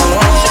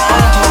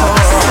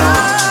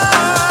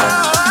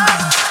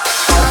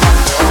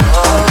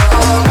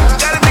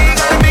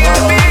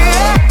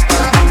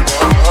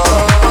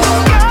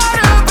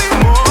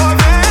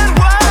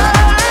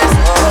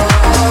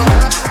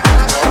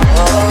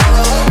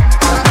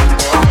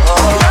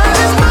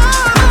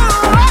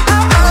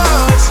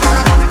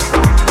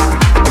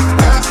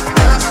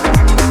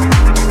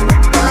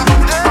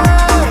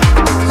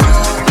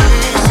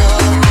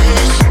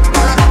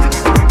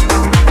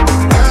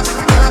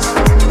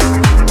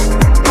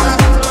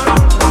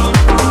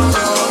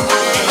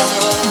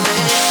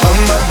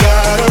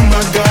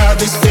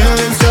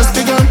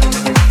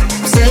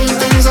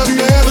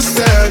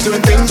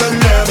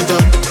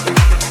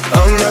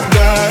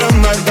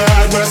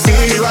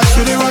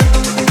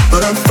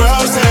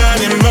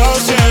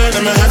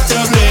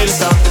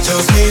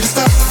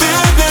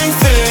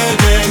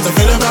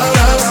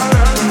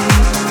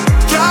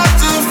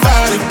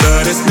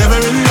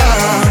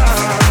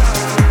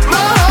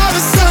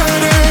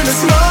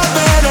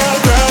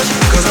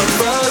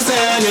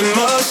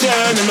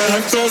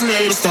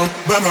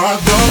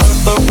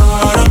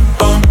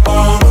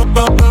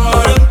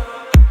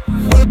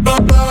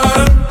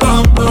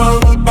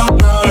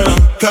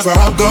 that's where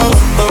I go.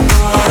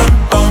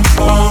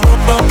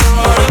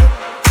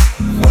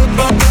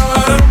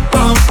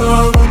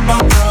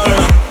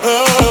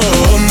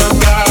 Oh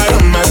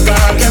my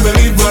God, can't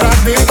believe what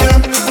I've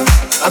become.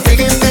 I'm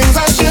thinking things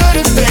I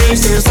shouldn't think,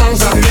 singing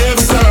songs I've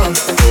never sung.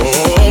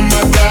 Oh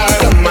my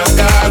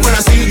God, when I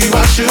see you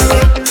I should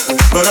run,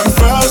 but I'm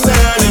frozen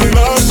in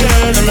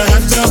motion and my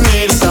head tells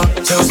me to stop,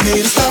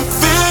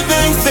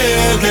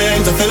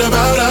 feelings I feel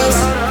about us.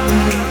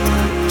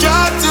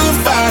 Try to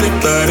fight it,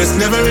 but it's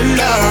never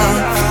enough.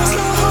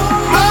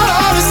 My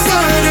heart is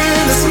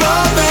hurting, it's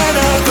more than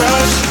a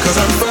crush, cause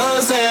I'm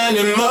frozen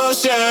in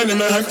motion and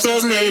my head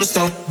tells me to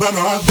stop, but my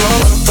heart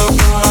goes.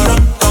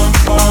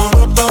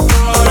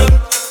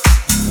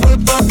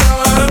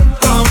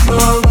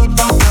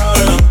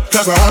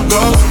 That's where I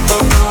go.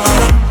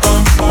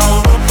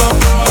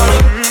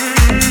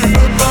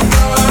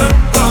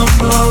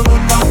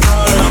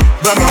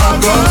 That's where I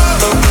go.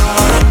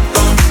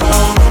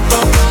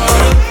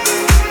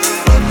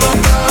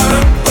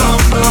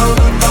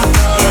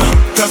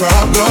 That's where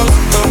I go.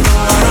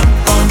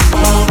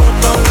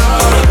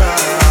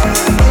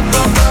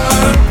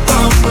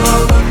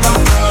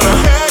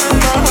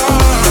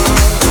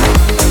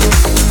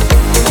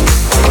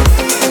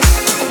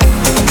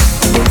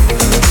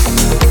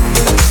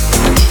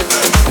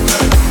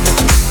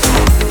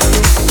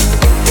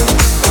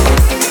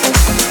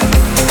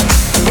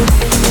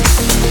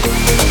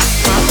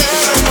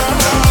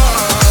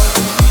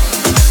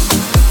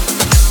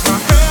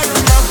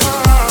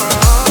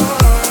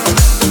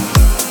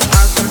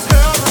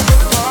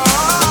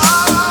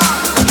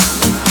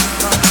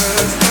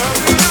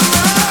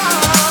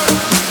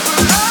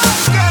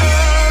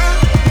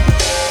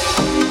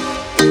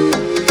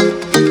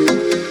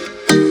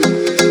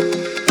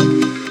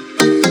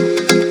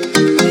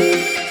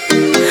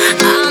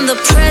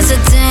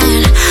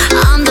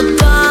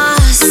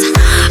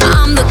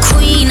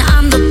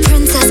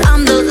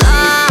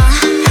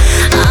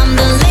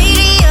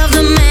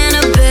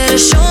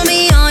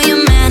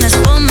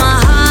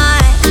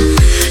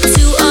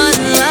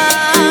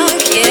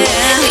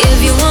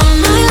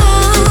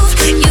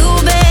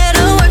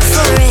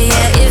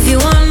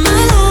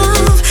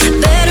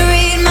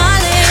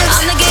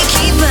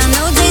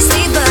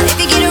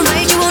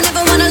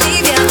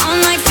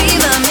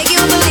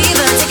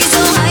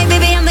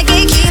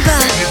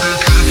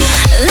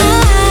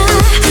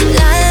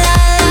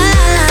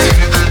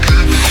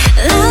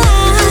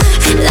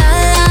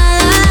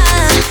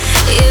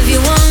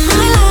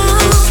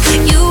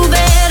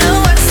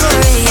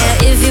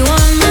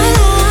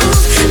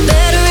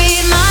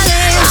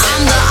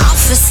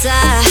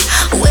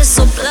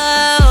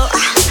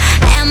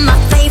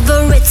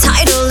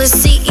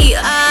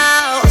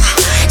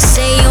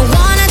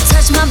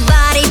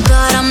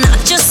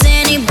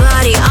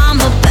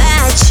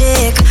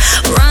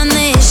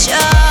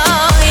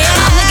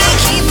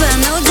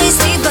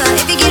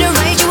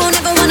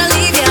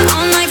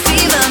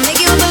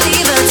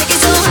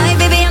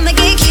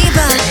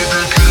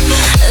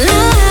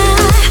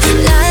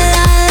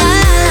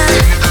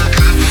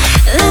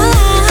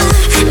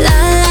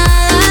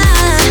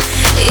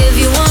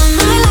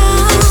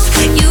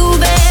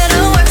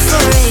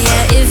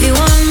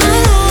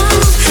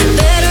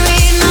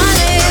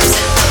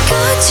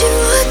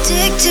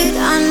 addicted,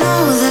 I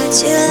know that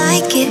you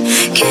like it.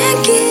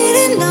 Can't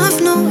get enough,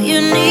 no,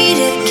 you need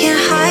it, can't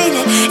hide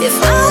it. If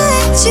I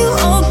let you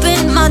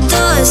open my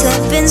doors,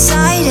 step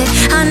inside it.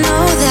 I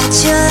know that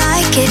you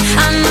like it,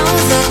 I know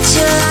that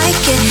you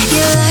like it.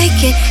 You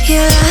like it,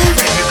 you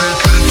like it.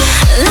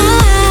 La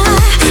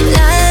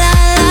la la la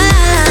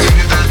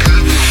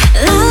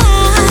la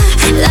la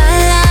la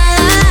la.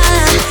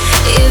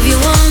 If you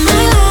want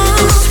my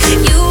love,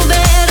 you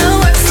better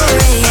work for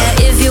it.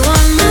 Yeah, if you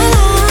want my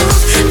love,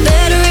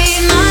 better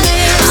read my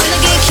lips. I'm the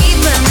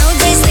gatekeeper, no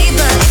day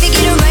sleeper. If you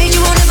get it right,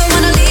 you won't ever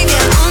wanna leave.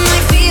 Yeah, all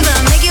night fever,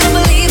 make you a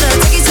believer.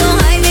 Take it so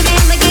high, baby,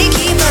 I'm the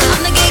gatekeeper.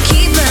 I'm the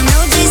gatekeeper, no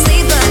day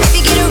sleeper. If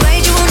you get it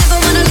right, you won't ever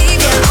wanna leave.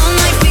 Yeah, all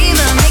night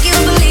fever, make you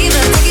a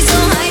believer. Take it so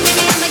high,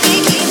 baby, I'm the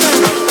gatekeeper.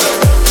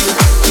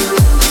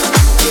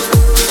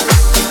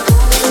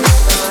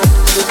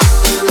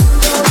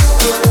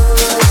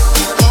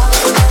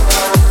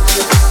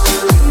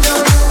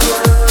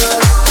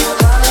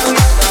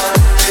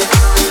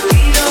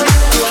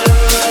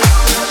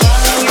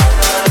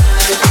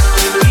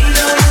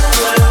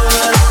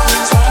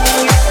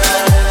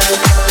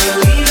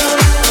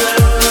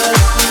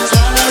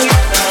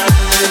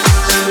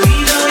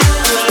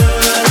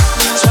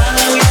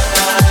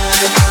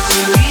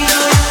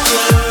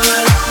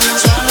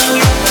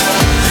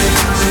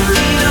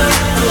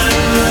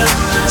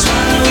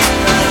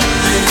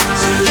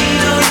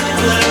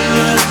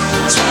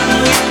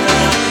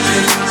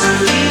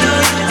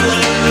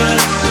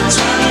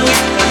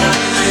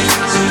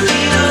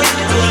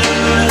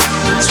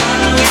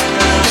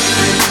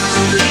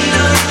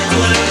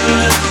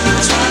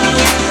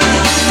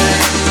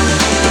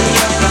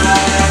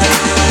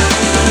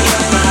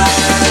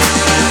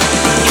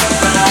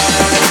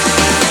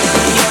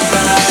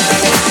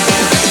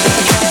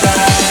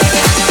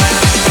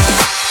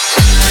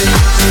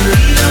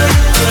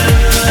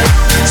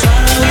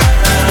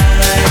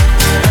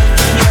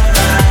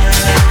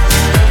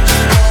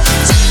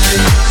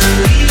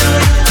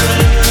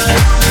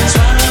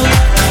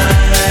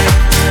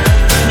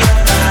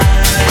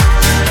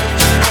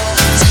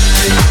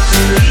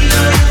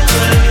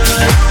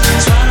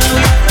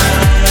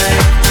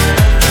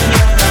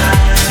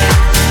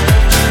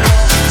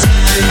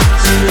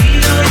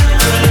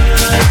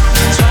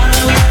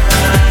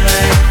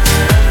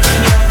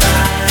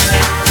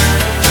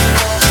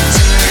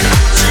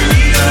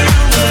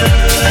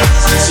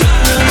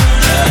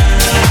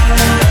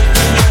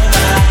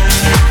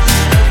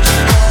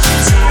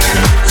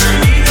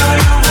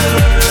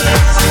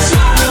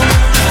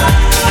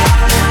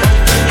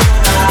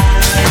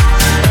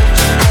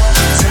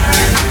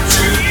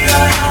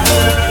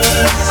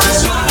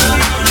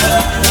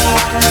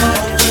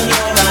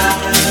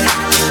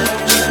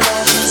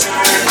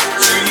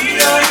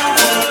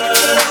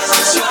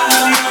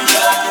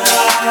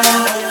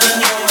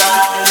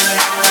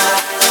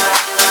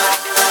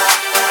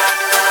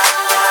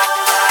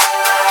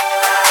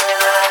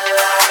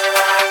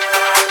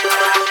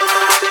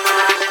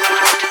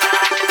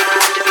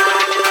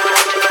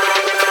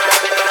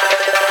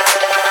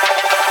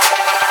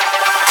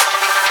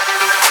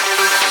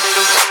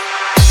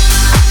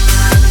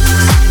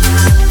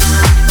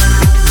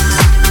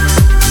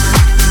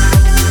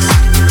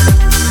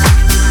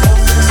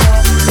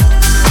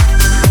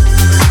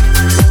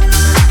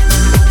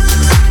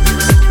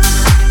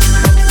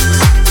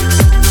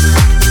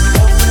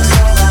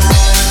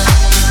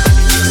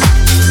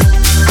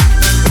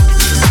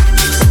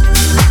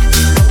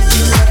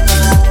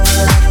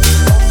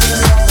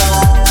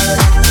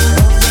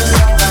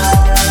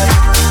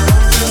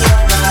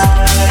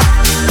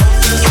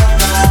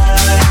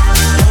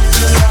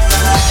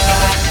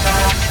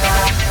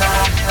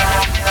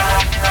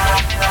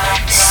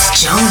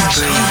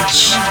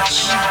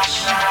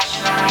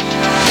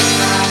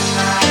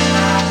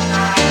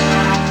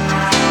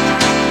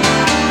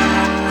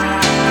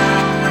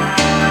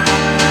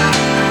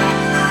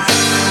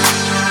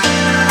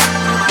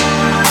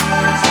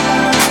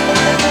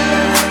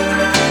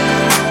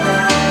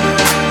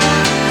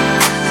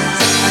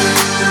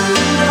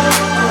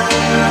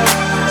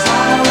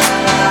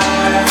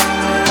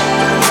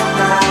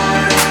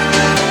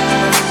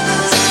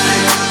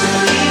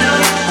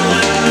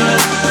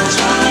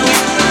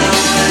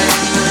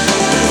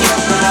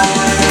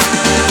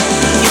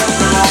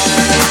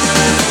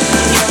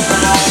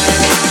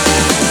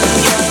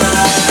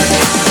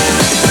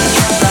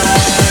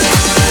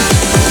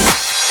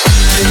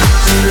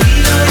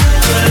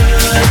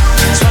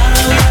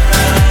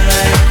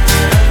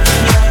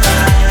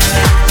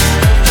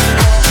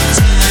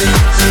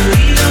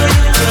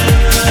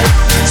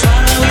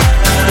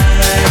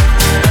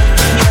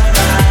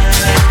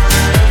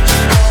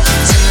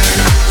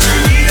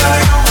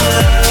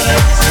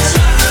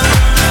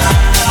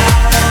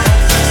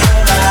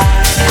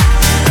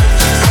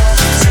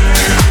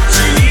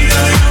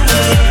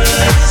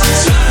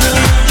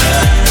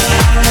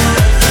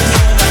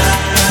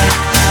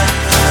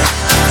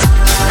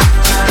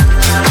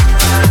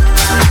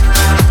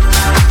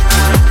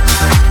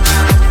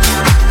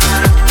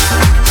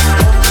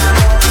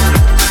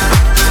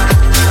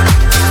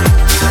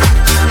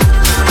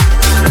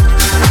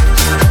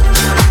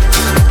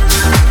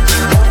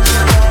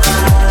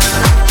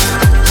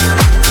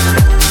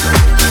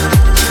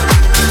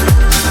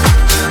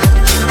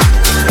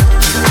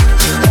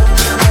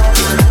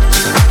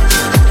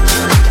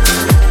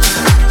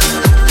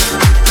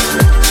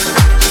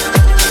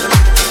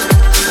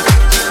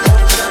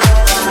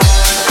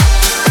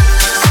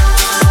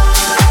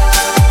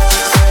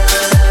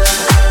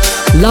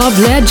 Love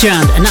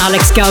Legend and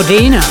Alex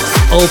Gaudino,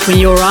 Open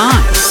Your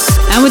Eyes.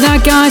 And with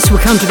that, guys,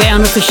 we come to the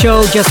end of the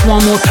show. Just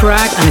one more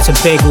track, and it's a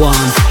big one.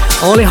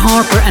 Ollie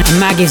Harper and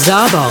Maggie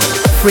Zabo,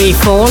 Free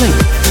Falling.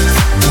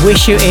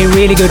 Wish you a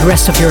really good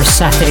rest of your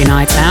Saturday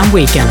night and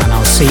weekend, and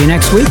I'll see you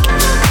next week.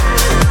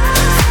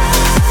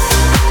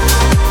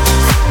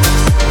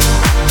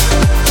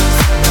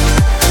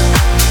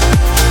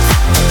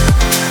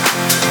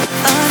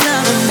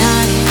 Another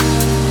night,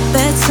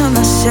 bet to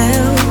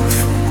myself,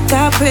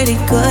 got pretty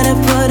good at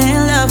putting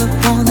love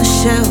up on the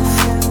shelf.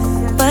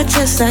 But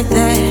just like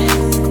that,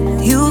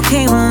 you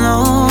came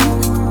along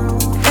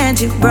and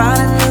you brought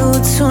a new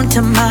tune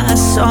to my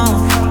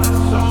song.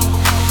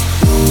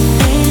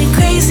 Ain't it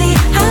crazy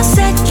how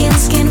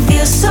seconds can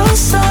feel so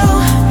slow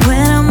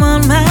when I'm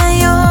on my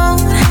own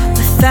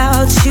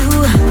without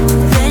you?